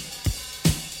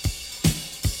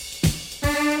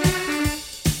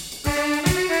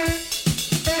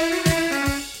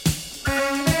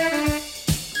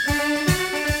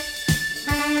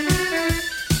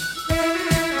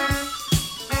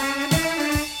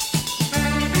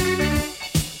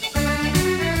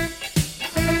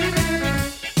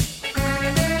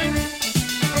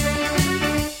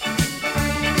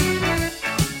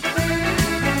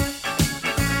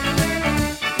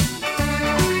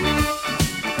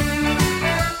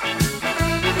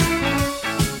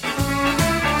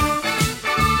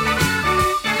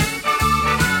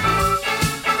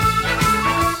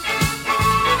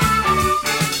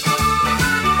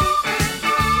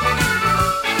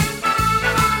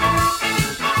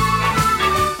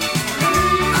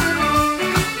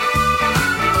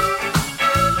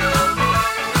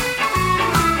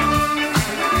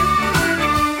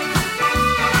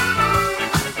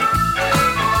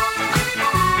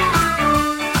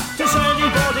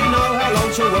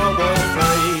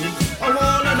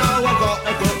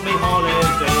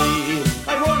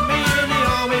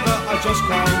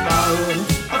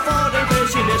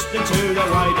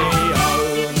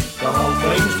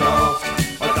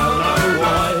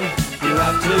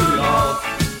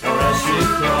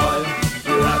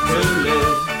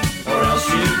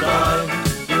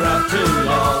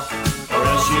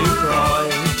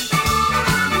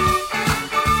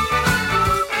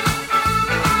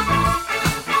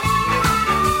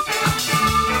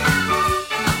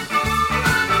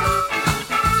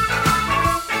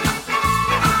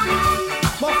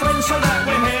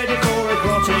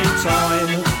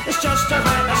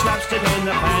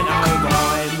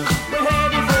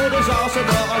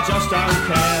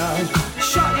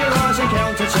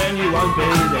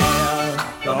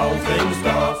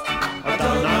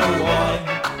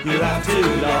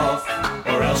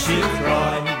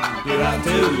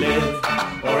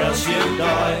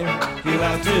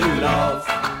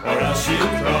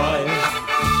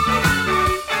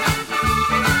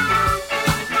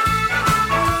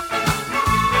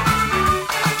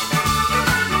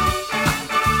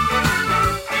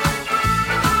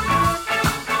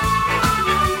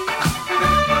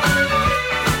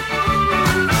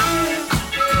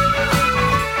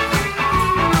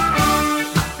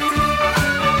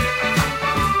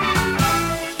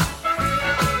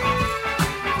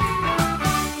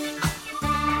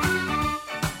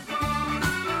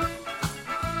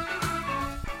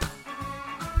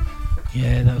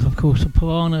Yeah, that was of course the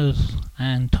Piranhas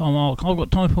and Tom Ark. I've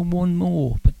got time for one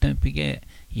more, but don't forget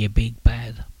your big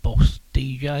bad boss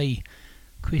DJ.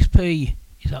 Chris P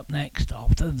is up next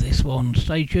after this one.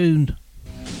 Stay tuned.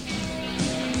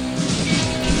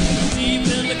 Deep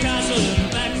in the castle,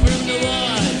 back from the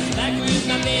wars, back with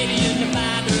my baby and the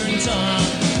father and son.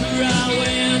 Hurrah,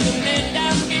 when the men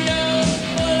down below,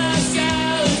 all I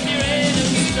saw was the rain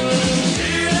and the snow.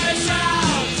 See that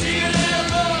shout, see that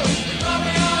roar, but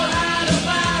we all had a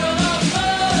battle of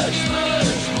much,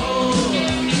 much more.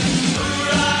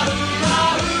 Hurrah,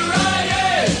 hurrah, hurrah,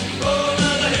 yeah,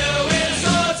 over the hill with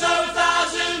swords of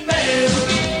 1,000 men.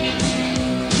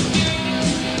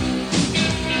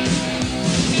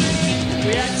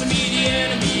 We had